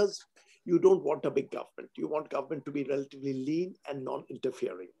matters, you don't want a big government. You want government to be relatively lean and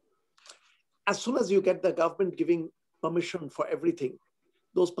non-interfering. As soon as you get the government giving permission for everything,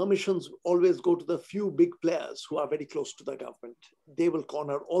 those permissions always go to the few big players who are very close to the government. They will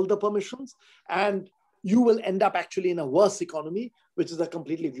corner all the permissions, and you will end up actually in a worse economy, which is a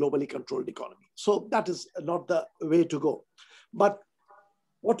completely globally controlled economy. So that is not the way to go. But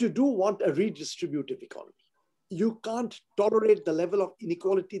what you do want a redistributive economy. You can't tolerate the level of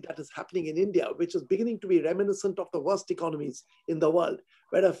inequality that is happening in India, which is beginning to be reminiscent of the worst economies in the world,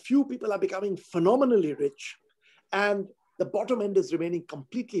 where a few people are becoming phenomenally rich and the bottom end is remaining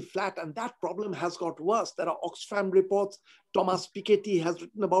completely flat, and that problem has got worse. There are Oxfam reports. Thomas Piketty has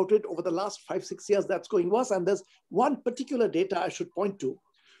written about it over the last 5-6 years. That's going worse. And there's one particular data I should point to,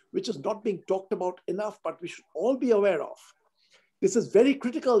 which is not being talked about enough, but we should all be aware of. This is very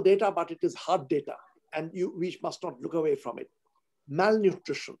critical data, but it is hard data, and we must not look away from it.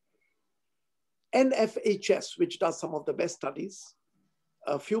 Malnutrition. NFHS, which does some of the best studies,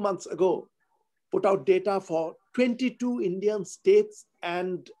 a few months ago, put out data for 22 Indian states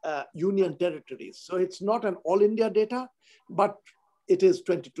and union territories. So it's not an all India data, but it is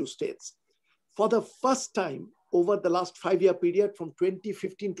 22 states. For the first time over the last 5-year period from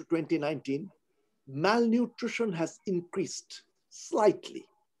 2015 to 2019, malnutrition has increased slightly.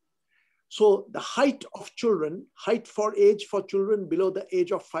 So the height of children, height for age for children below the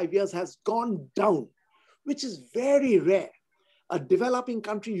age of 5 years has gone down, which is very rare. A developing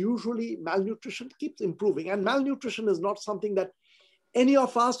country, usually malnutrition keeps improving, and malnutrition is not something that any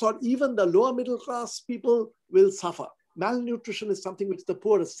of us or even the lower middle class people will suffer. Malnutrition is something which the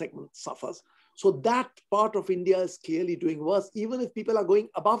poorest segment suffers. So that part of India is clearly doing worse, even if people are going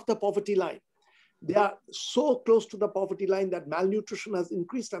above the poverty line. They are so close to the poverty line that malnutrition has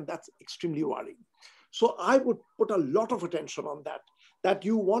increased, and that's extremely worrying. So I would put a lot of attention on that, that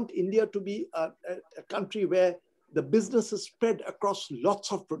you want India to be a country where the business is spread across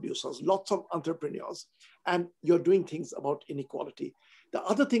lots of producers, lots of entrepreneurs, and you're doing things about inequality. The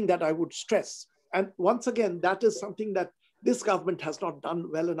other thing that I would stress, and once again, that is something that this government has not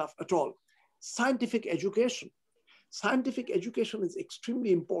done well enough at all, scientific education. Scientific education is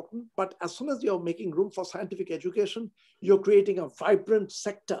extremely important, but as soon as you're making room for scientific education, you're creating a vibrant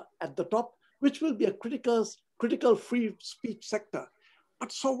sector at the top, which will be a critical free speech sector.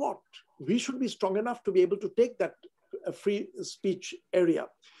 But so what? We should be strong enough to be able to take that free speech area.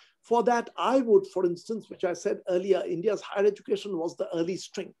 For that, I would, for instance, which I said earlier, India's higher education was the early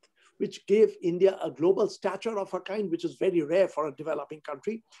strength, which gave India a global stature of a kind, which is very rare for a developing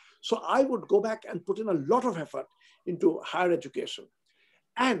country. So I would go back and put in a lot of effort into higher education.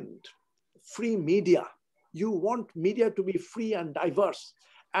 And free media. You want media to be free and diverse.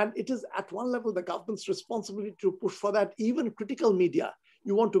 And it is at one level the government's responsibility to push for that. Even critical media,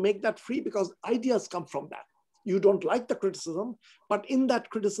 you want to make that free because ideas come from that. You don't like the criticism, but in that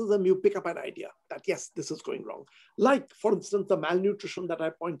criticism, you pick up an idea that, yes, this is going wrong. Like, for instance, the malnutrition that I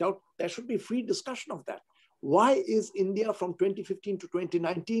point out, there should be free discussion of that. Why is India from 2015 to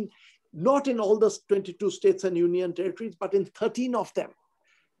 2019, not in all the 22 states and union territories, but in 13 of them,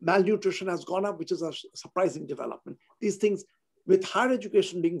 malnutrition has gone up, which is a surprising development. These things, with higher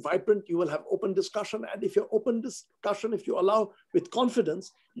education being vibrant, you will have open discussion. And if you're open discussion, if you allow with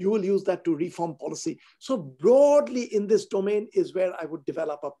confidence, you will use that to reform policy. So broadly in this domain is where I would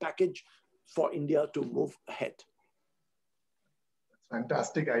develop a package for India to move ahead.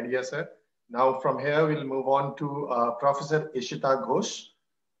 Fantastic idea, sir. Now from here, we'll move on to Professor Ishita Ghosh.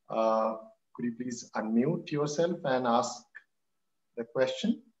 Could you please unmute yourself and ask the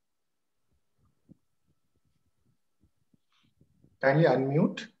question? Kindly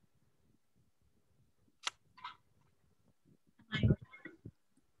unmute.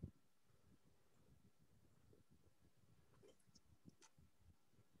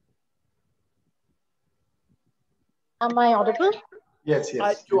 Am I audible? Yes,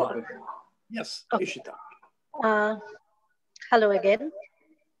 yes. You are. Yes, okay. Ishita. Hello again.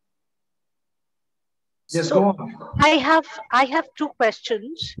 Yes, so, go on. I have two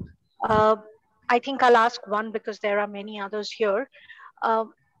questions. I think I'll ask one because there are many others here.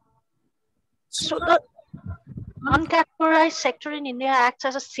 So the uncategorized sector in India acts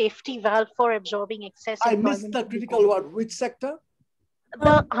as a safety valve for absorbing excess employment. I missed the critical word. Which sector?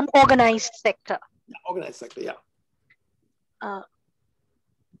 The unorganized sector. Yeah, organized sector, yeah.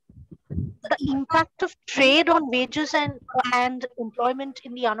 The impact of trade on wages and employment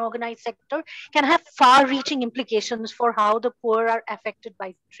in the unorganized sector can have far-reaching implications for how the poor are affected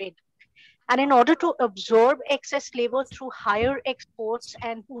by trade. And in order to absorb excess labor through higher exports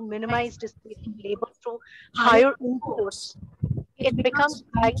and to minimize displacing labor through higher imports, it becomes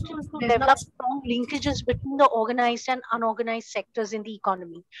vital to develop strong linkages between the organized and unorganized sectors in the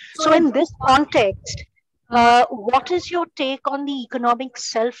economy. So in this context, what is your take on the economic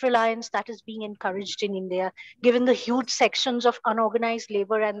self-reliance that is being encouraged in India, given the huge sections of unorganized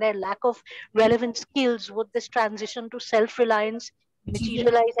labor and their lack of relevant skills? Would this transition to self-reliance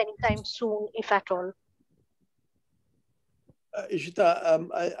materialize anytime soon, if at all? Ishita,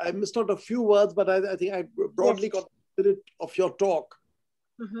 I missed out a few words, but I think I broadly got the spirit of your talk,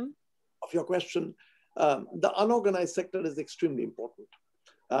 of your question. The unorganized sector is extremely important.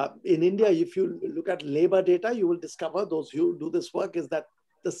 In India, if you look at labor data, you will discover, those who do this work, is that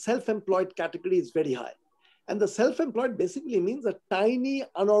the self-employed category is very high. And the self-employed basically means a tiny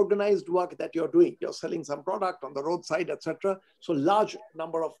unorganized work that you're doing. You're selling some product on the roadside, etc. So large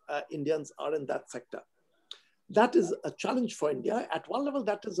number of Indians are in that sector. That is a challenge for India. At one level,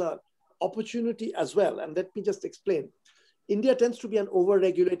 that is an opportunity as well. And let me just explain. India tends to be an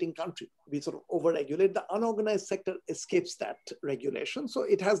over-regulating country. We sort of over-regulate. The unorganized sector escapes that regulation. So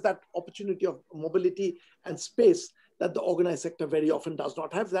it has that opportunity of mobility and space that the organized sector very often does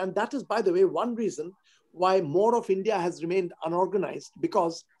not have. And that is, by the way, one reason why more of India has remained unorganized,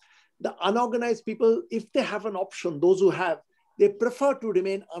 because the unorganized people, if they have an option, those who have, they prefer to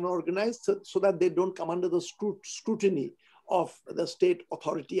remain unorganized so that they don't come under the scrutiny of the state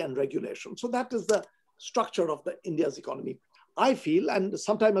authority and regulation. So that is the structure of the India's economy. I feel, and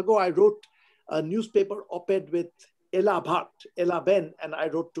some time ago, I wrote a newspaper op-ed with Ella Bhatt, Ella Ben, and I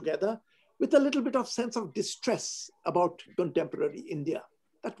wrote together with a little bit of sense of distress about contemporary India,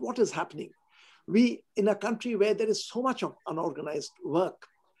 that what is happening? We, in a country where there is so much of unorganized work,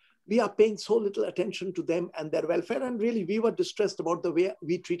 we are paying so little attention to them and their welfare. And really, we were distressed about the way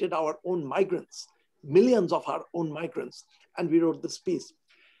we treated our own migrants, millions of our own migrants. And we wrote this piece.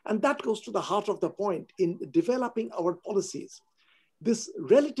 And that goes to the heart of the point in developing our policies. This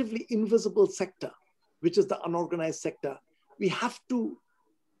relatively invisible sector, which is the unorganized sector, we have to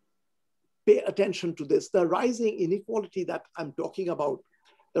pay attention to this. The rising inequality that I'm talking about,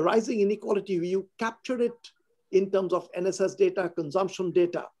 the rising inequality, you capture it in terms of NSS data, consumption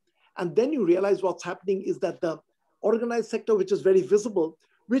data, and then you realize what's happening is that the organized sector, which is very visible,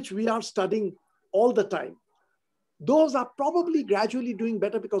 which we are studying all the time, those are probably gradually doing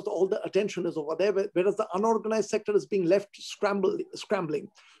better because all the attention is over there, whereas the unorganized sector is being left scrambling.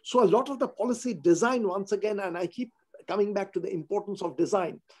 So a lot of the policy design, once again, and I keep coming back to the importance of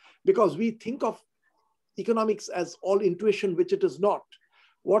design, because we think of economics as all intuition, which it is not.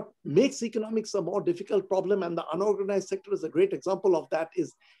 What makes economics a more difficult problem, and the unorganized sector is a great example of that,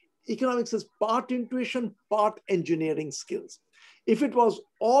 is economics is part intuition, part engineering skills. If it was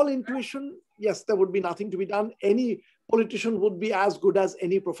all intuition, yes, there would be nothing to be done. Any politician would be as good as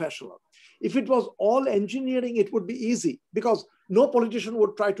any professional. If it was all engineering, it would be easy because no politician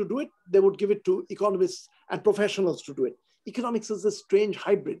would try to do it. They would give it to economists and professionals to do it. Economics is a strange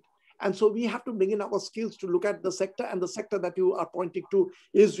hybrid. And so we have to bring in our skills to look at the sector, and the sector that you are pointing to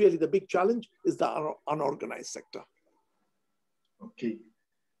is really the big challenge, is the unorganized sector. Okay.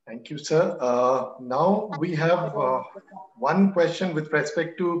 Thank you, sir. Now we have one question with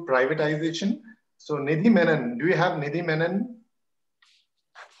respect to privatization. So Nidhi Menon, do you have Nidhi Menon?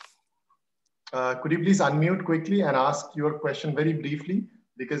 Could you please unmute quickly and ask your question very briefly,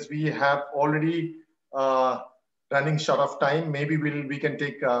 because we have already running short of time. Maybe we can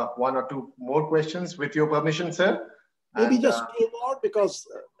take one or two more questions with your permission, sir. Maybe just two more because,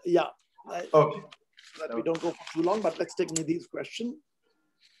 yeah. Okay. That we don't go for too long, but let's take Nidhi's question.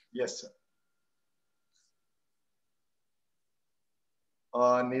 Yes, sir.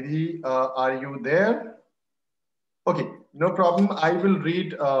 Nidhi, are you there? Okay, no problem. I will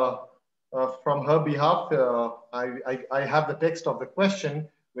read from her behalf. I have the text of the question,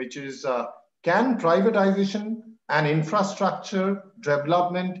 which is, can privatization and infrastructure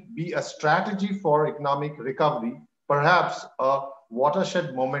development be a strategy for economic recovery, perhaps a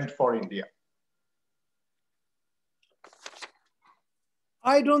watershed moment for India?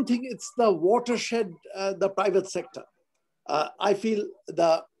 I don't think it's the watershed, the private sector. I feel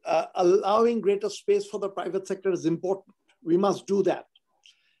the allowing greater space for the private sector is important. We must do that.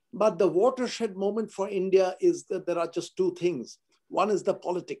 But the watershed moment for India is that there are just two things. One is the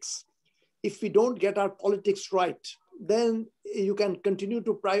politics. If we don't get our politics right, then you can continue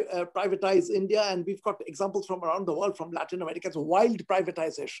to privatize India. And we've got examples from around the world, from Latin America. It's a wild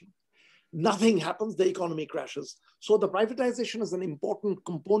privatization. Nothing happens, the economy crashes. So the privatization is an important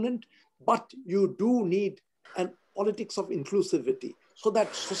component, but you do need an politics of inclusivity so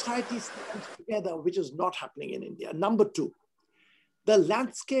that society stands together, which is not happening in India. Number two, the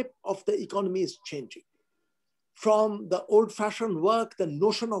landscape of the economy is changing. From the old-fashioned work, the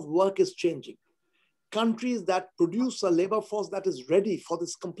notion of work is changing. Countries that produce a labor force that is ready for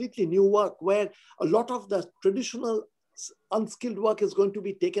this completely new work, where a lot of the traditional unskilled work is going to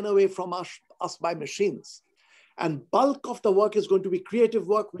be taken away from us by machines. And bulk of the work is going to be creative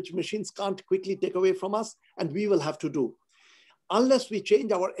work, which machines can't quickly take away from us, and we will have to do. Unless we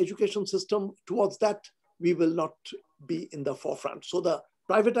change our education system towards that, we will not be in the forefront. So the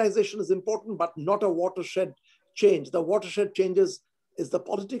privatization is important, but not a watershed change. The watershed changes is the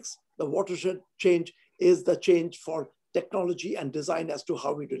politics. The watershed change is the change for technology and design as to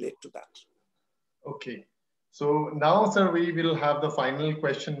how we relate to that. Okay. So now, sir, we will have the final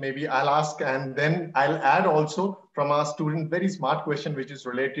question. Maybe I'll ask, and then I'll add also from our student, very smart question, which is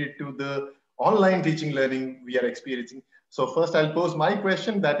related to the online teaching learning we are experiencing. So first I'll pose my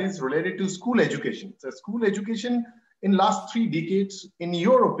question that is related to school education. So school education in last 3 decades, in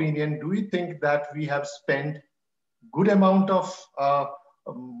your opinion, do you think that we have spent good amount of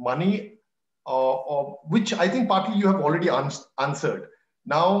money, or which I think partly you have already answered.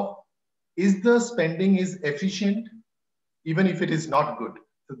 Now, is the spending is efficient, even if it is not good?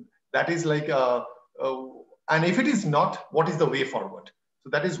 So that is like, and if it is not, what is the way forward? So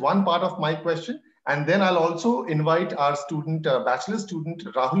that is one part of my question. And then I'll also invite our student, bachelor student,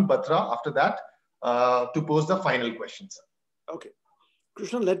 Rahul Batra, after that, to pose the final questions. Okay.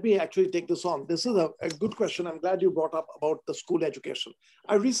 Krishnan, let me actually take this on. This is a good question. I'm glad you brought up about the school education.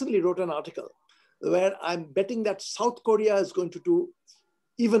 I recently wrote an article where I'm betting that South Korea is going to do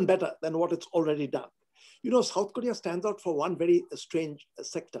even better than what it's already done. You know, South Korea stands out for one very strange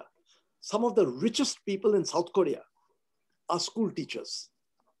sector. Some of the richest people in South Korea are school teachers.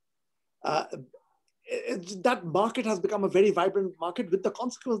 That market has become a very vibrant market, with the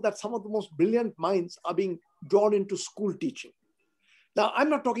consequence that some of the most brilliant minds are being drawn into school teaching. Now, I'm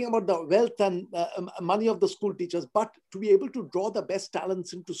not talking about the wealth and money of the school teachers, but to be able to draw the best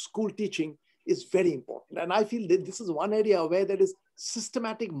talents into school teaching is very important. And I feel that this is one area where there is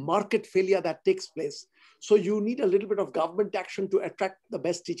systematic market failure that takes place. So you need a little bit of government action to attract the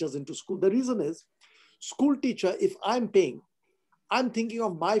best teachers into school. The reason is, school teacher, if I'm paying, I'm thinking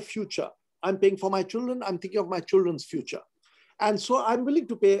of my future. I'm paying for my children. I'm thinking of my children's future. And so I'm willing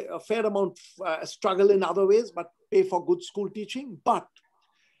to pay a fair amount, struggle in other ways, but pay for good school teaching. But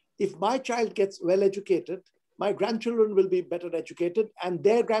if my child gets well educated, my grandchildren will be better educated, and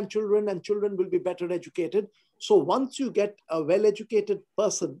their grandchildren and children will be better educated. So once you get a well-educated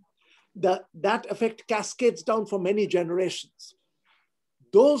person, that effect cascades down for many generations.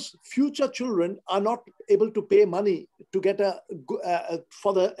 Those future children are not able to pay money to get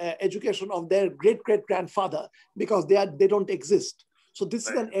for the education of their great-great-grandfather because they don't exist. So this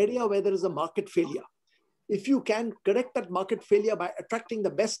is an area where there is a market failure. If you can correct that market failure by attracting the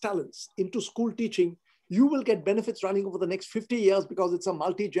best talents into school teaching, you will get benefits running over the next 50 years because it's a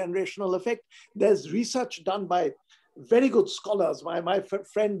multi-generational effect. There's research done by very good scholars, my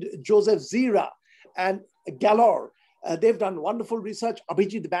friend Joseph Zira and Galore. They've done wonderful research.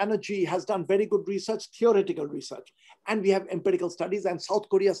 Abhijit Banerjee has done very good research, theoretical research. And we have empirical studies, and South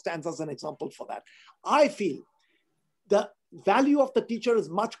Korea stands as an example for that. I feel the value of the teacher is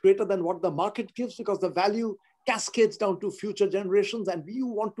much greater than what the market gives because the value cascades down to future generations, and we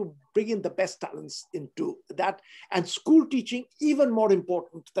want to bring in the best talents into that. And school teaching, even more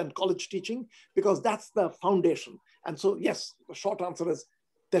important than college teaching, because that's the foundation. And so, yes, the short answer is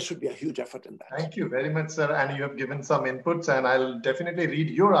there should be a huge effort in that. Thank you very much, sir. And you have given some inputs, and I'll definitely read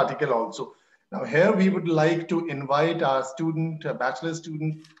your article also. Now, here we would like to invite our student, bachelor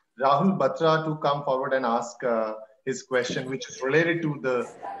student, Rahul Batra, to come forward and ask his question, which is related to the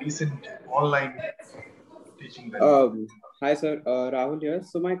recent online teaching. Hi, sir. Rahul here.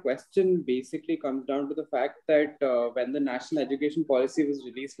 So my question basically comes down to the fact that when the National Education Policy was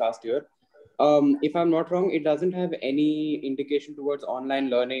released last year, if I'm not wrong, it doesn't have any indication towards online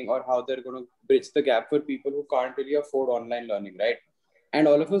learning or how they're going to bridge the gap for people who can't really afford online learning, right? And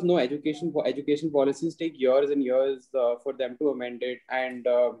all of us know education policies take years and years for them to amend it and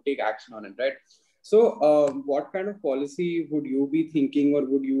take action on it, right? So what kind of policy would you be thinking or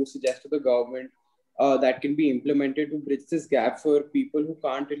would you suggest to the government that can be implemented to bridge this gap for people who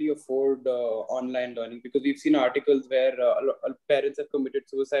can't really afford online learning? Because we've seen articles where parents have committed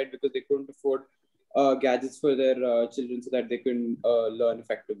suicide because they couldn't afford gadgets for their children so that they can learn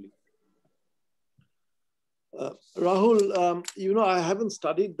effectively. Rahul, you know, I haven't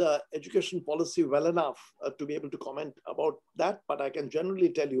studied the education policy well enough to be able to comment about that, but I can generally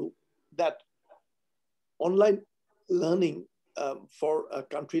tell you that online learning for a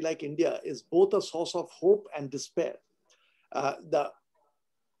country like India is both a source of hope and despair. The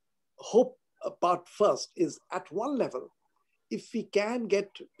hope part first is, at one level, if we can get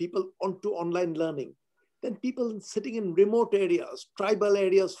people onto online learning, then people sitting in remote areas, tribal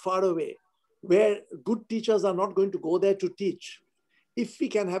areas far away, where good teachers are not going to go there to teach. If we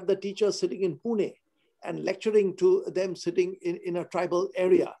can have the teachers sitting in Pune and lecturing to them sitting in a tribal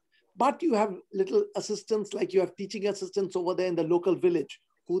area, but you have little assistants, like you have teaching assistants over there in the local village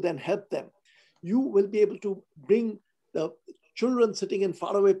who then help them, you will be able to bring the children sitting in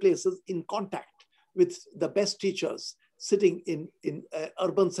faraway places in contact with the best teachers sitting in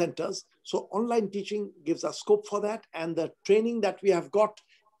urban centers. So online teaching gives us scope for that. And the training that we have got,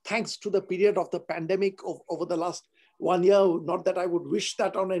 thanks to the period of the pandemic over the last 1 year, not that I would wish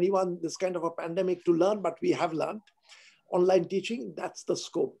that on anyone, this kind of a pandemic to learn, but we have learned. Online teaching, that's the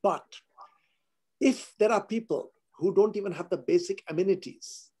scope. But if there are people who don't even have the basic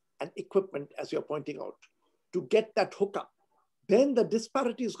amenities and equipment, as you're pointing out, to get that hookup, then the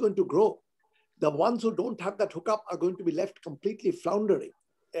disparity is going to grow. The ones who don't have that hookup are going to be left completely floundering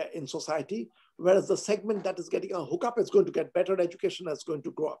in society, whereas the segment that is getting a hookup is going to get better education, is going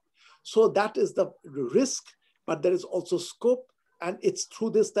to grow up. So that is the risk, but there is also scope. And it's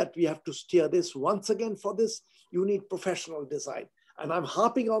through this that we have to steer this. Once again, for this, you need professional design. And I'm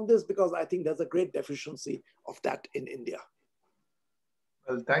harping on this because I think there's a great deficiency of that in India.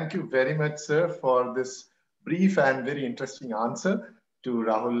 Well, thank you very much, sir, for this brief and very interesting answer to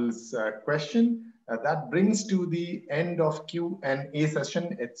Rahul's question. That brings to the end of Q&A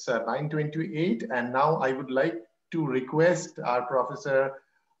session. It's 9:28. And now I would like to request our professor,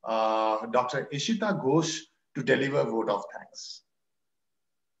 Dr. Ishita Ghosh, to deliver vote of thanks.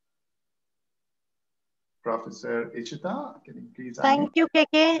 Professor Ishita, can you please? Thank you,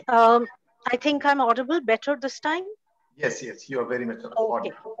 KK. I think I'm audible better this time. Yes, you are very much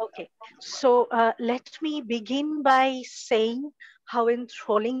audible. Okay. So let me begin by saying how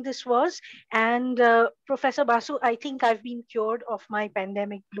enthralling this was. And Professor Basu, I think I've been cured of my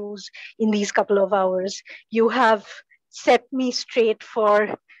pandemic blues in these couple of hours. You have set me straight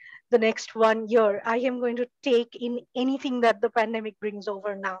for the next 1 year. I am going to take in anything that the pandemic brings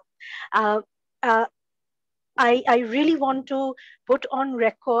over now. Uh, uh, I really want to put on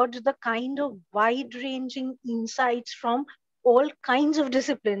record the kind of wide-ranging insights from all kinds of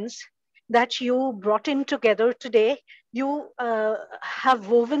disciplines that you brought in together today. You have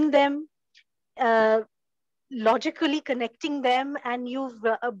woven them, logically connecting them, and you've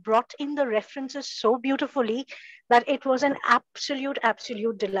brought in the references so beautifully that it was an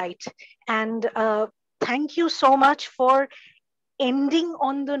absolute delight. And thank you so much for ending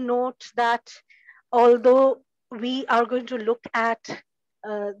on the note that although we are going to look at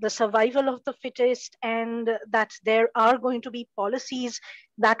the survival of the fittest, and that there are going to be policies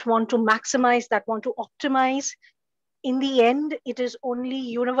that want to maximize, that want to optimize, in the end, it is only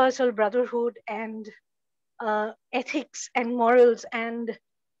universal brotherhood and ethics and morals and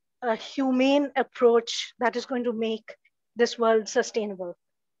a humane approach that is going to make this world sustainable.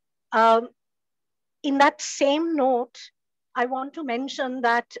 In that same note, I want to mention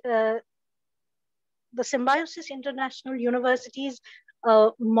that the Symbiosis International University's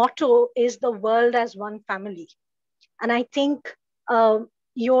motto is the world as one family. And I think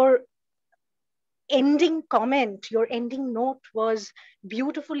your ending comment, your ending note was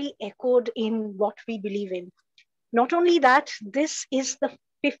beautifully echoed in what we believe in. Not only that, this is the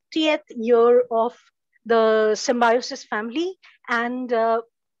 50th year of the Symbiosis family, and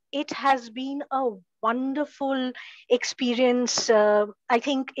it has been a wonderful experience. I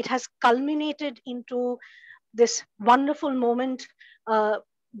think it has culminated into this wonderful moment,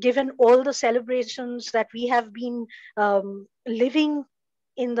 given all the celebrations that we have been living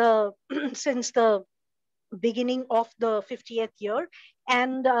in the since the beginning of the 50th year.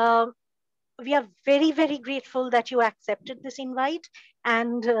 And we are very grateful that you accepted this invite,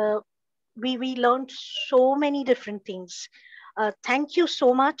 and we learned so many different things. Thank you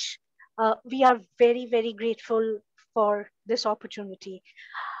so much. We are very grateful for this opportunity.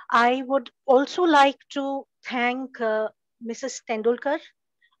 I would also like to thank Mrs. Tendulkar,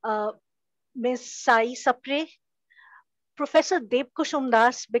 Ms. Sai Sapre, Professor Deb Kushum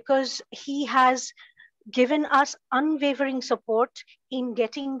Das, because he has given us unwavering support in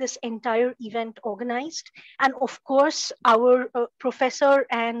getting this entire event organized. And of course, our professor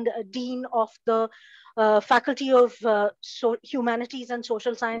and dean of the Faculty of Humanities and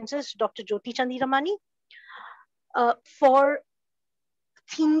Social Sciences, Dr. Jyoti Chandiramani, for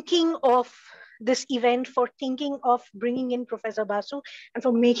thinking of this event, for thinking of bringing in Professor Basu, and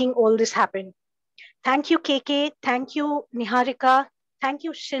for making all this happen. Thank you, KK. Thank you, Niharika. Thank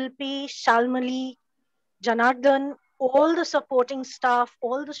you, Shilpi, Shalmali, Janardhan, all the supporting staff,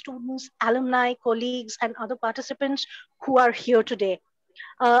 all the students, alumni, colleagues, and other participants who are here today.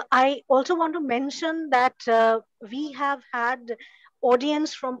 I also want to mention that we have had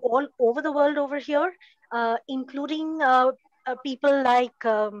audience from all over the world over here, including people like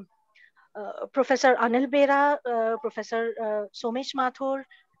Professor Anil Bera, Professor Somesh Mathur,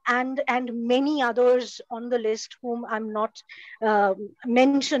 and many others on the list whom I'm not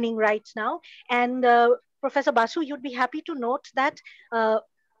mentioning right now. And Professor Basu, you'd be happy to note that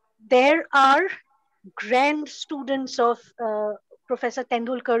there are grand students of Professor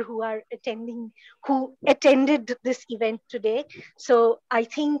Tendulkar who are who attended this event today. So I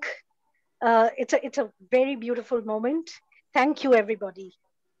think it's a very beautiful moment. Thank you, everybody.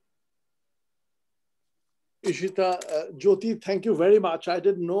 Ishita, Jyoti, thank you very much. I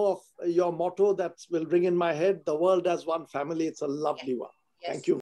didn't know of your motto that will ring in my head, the world as one family. It's a lovely one. Yes. Thank you.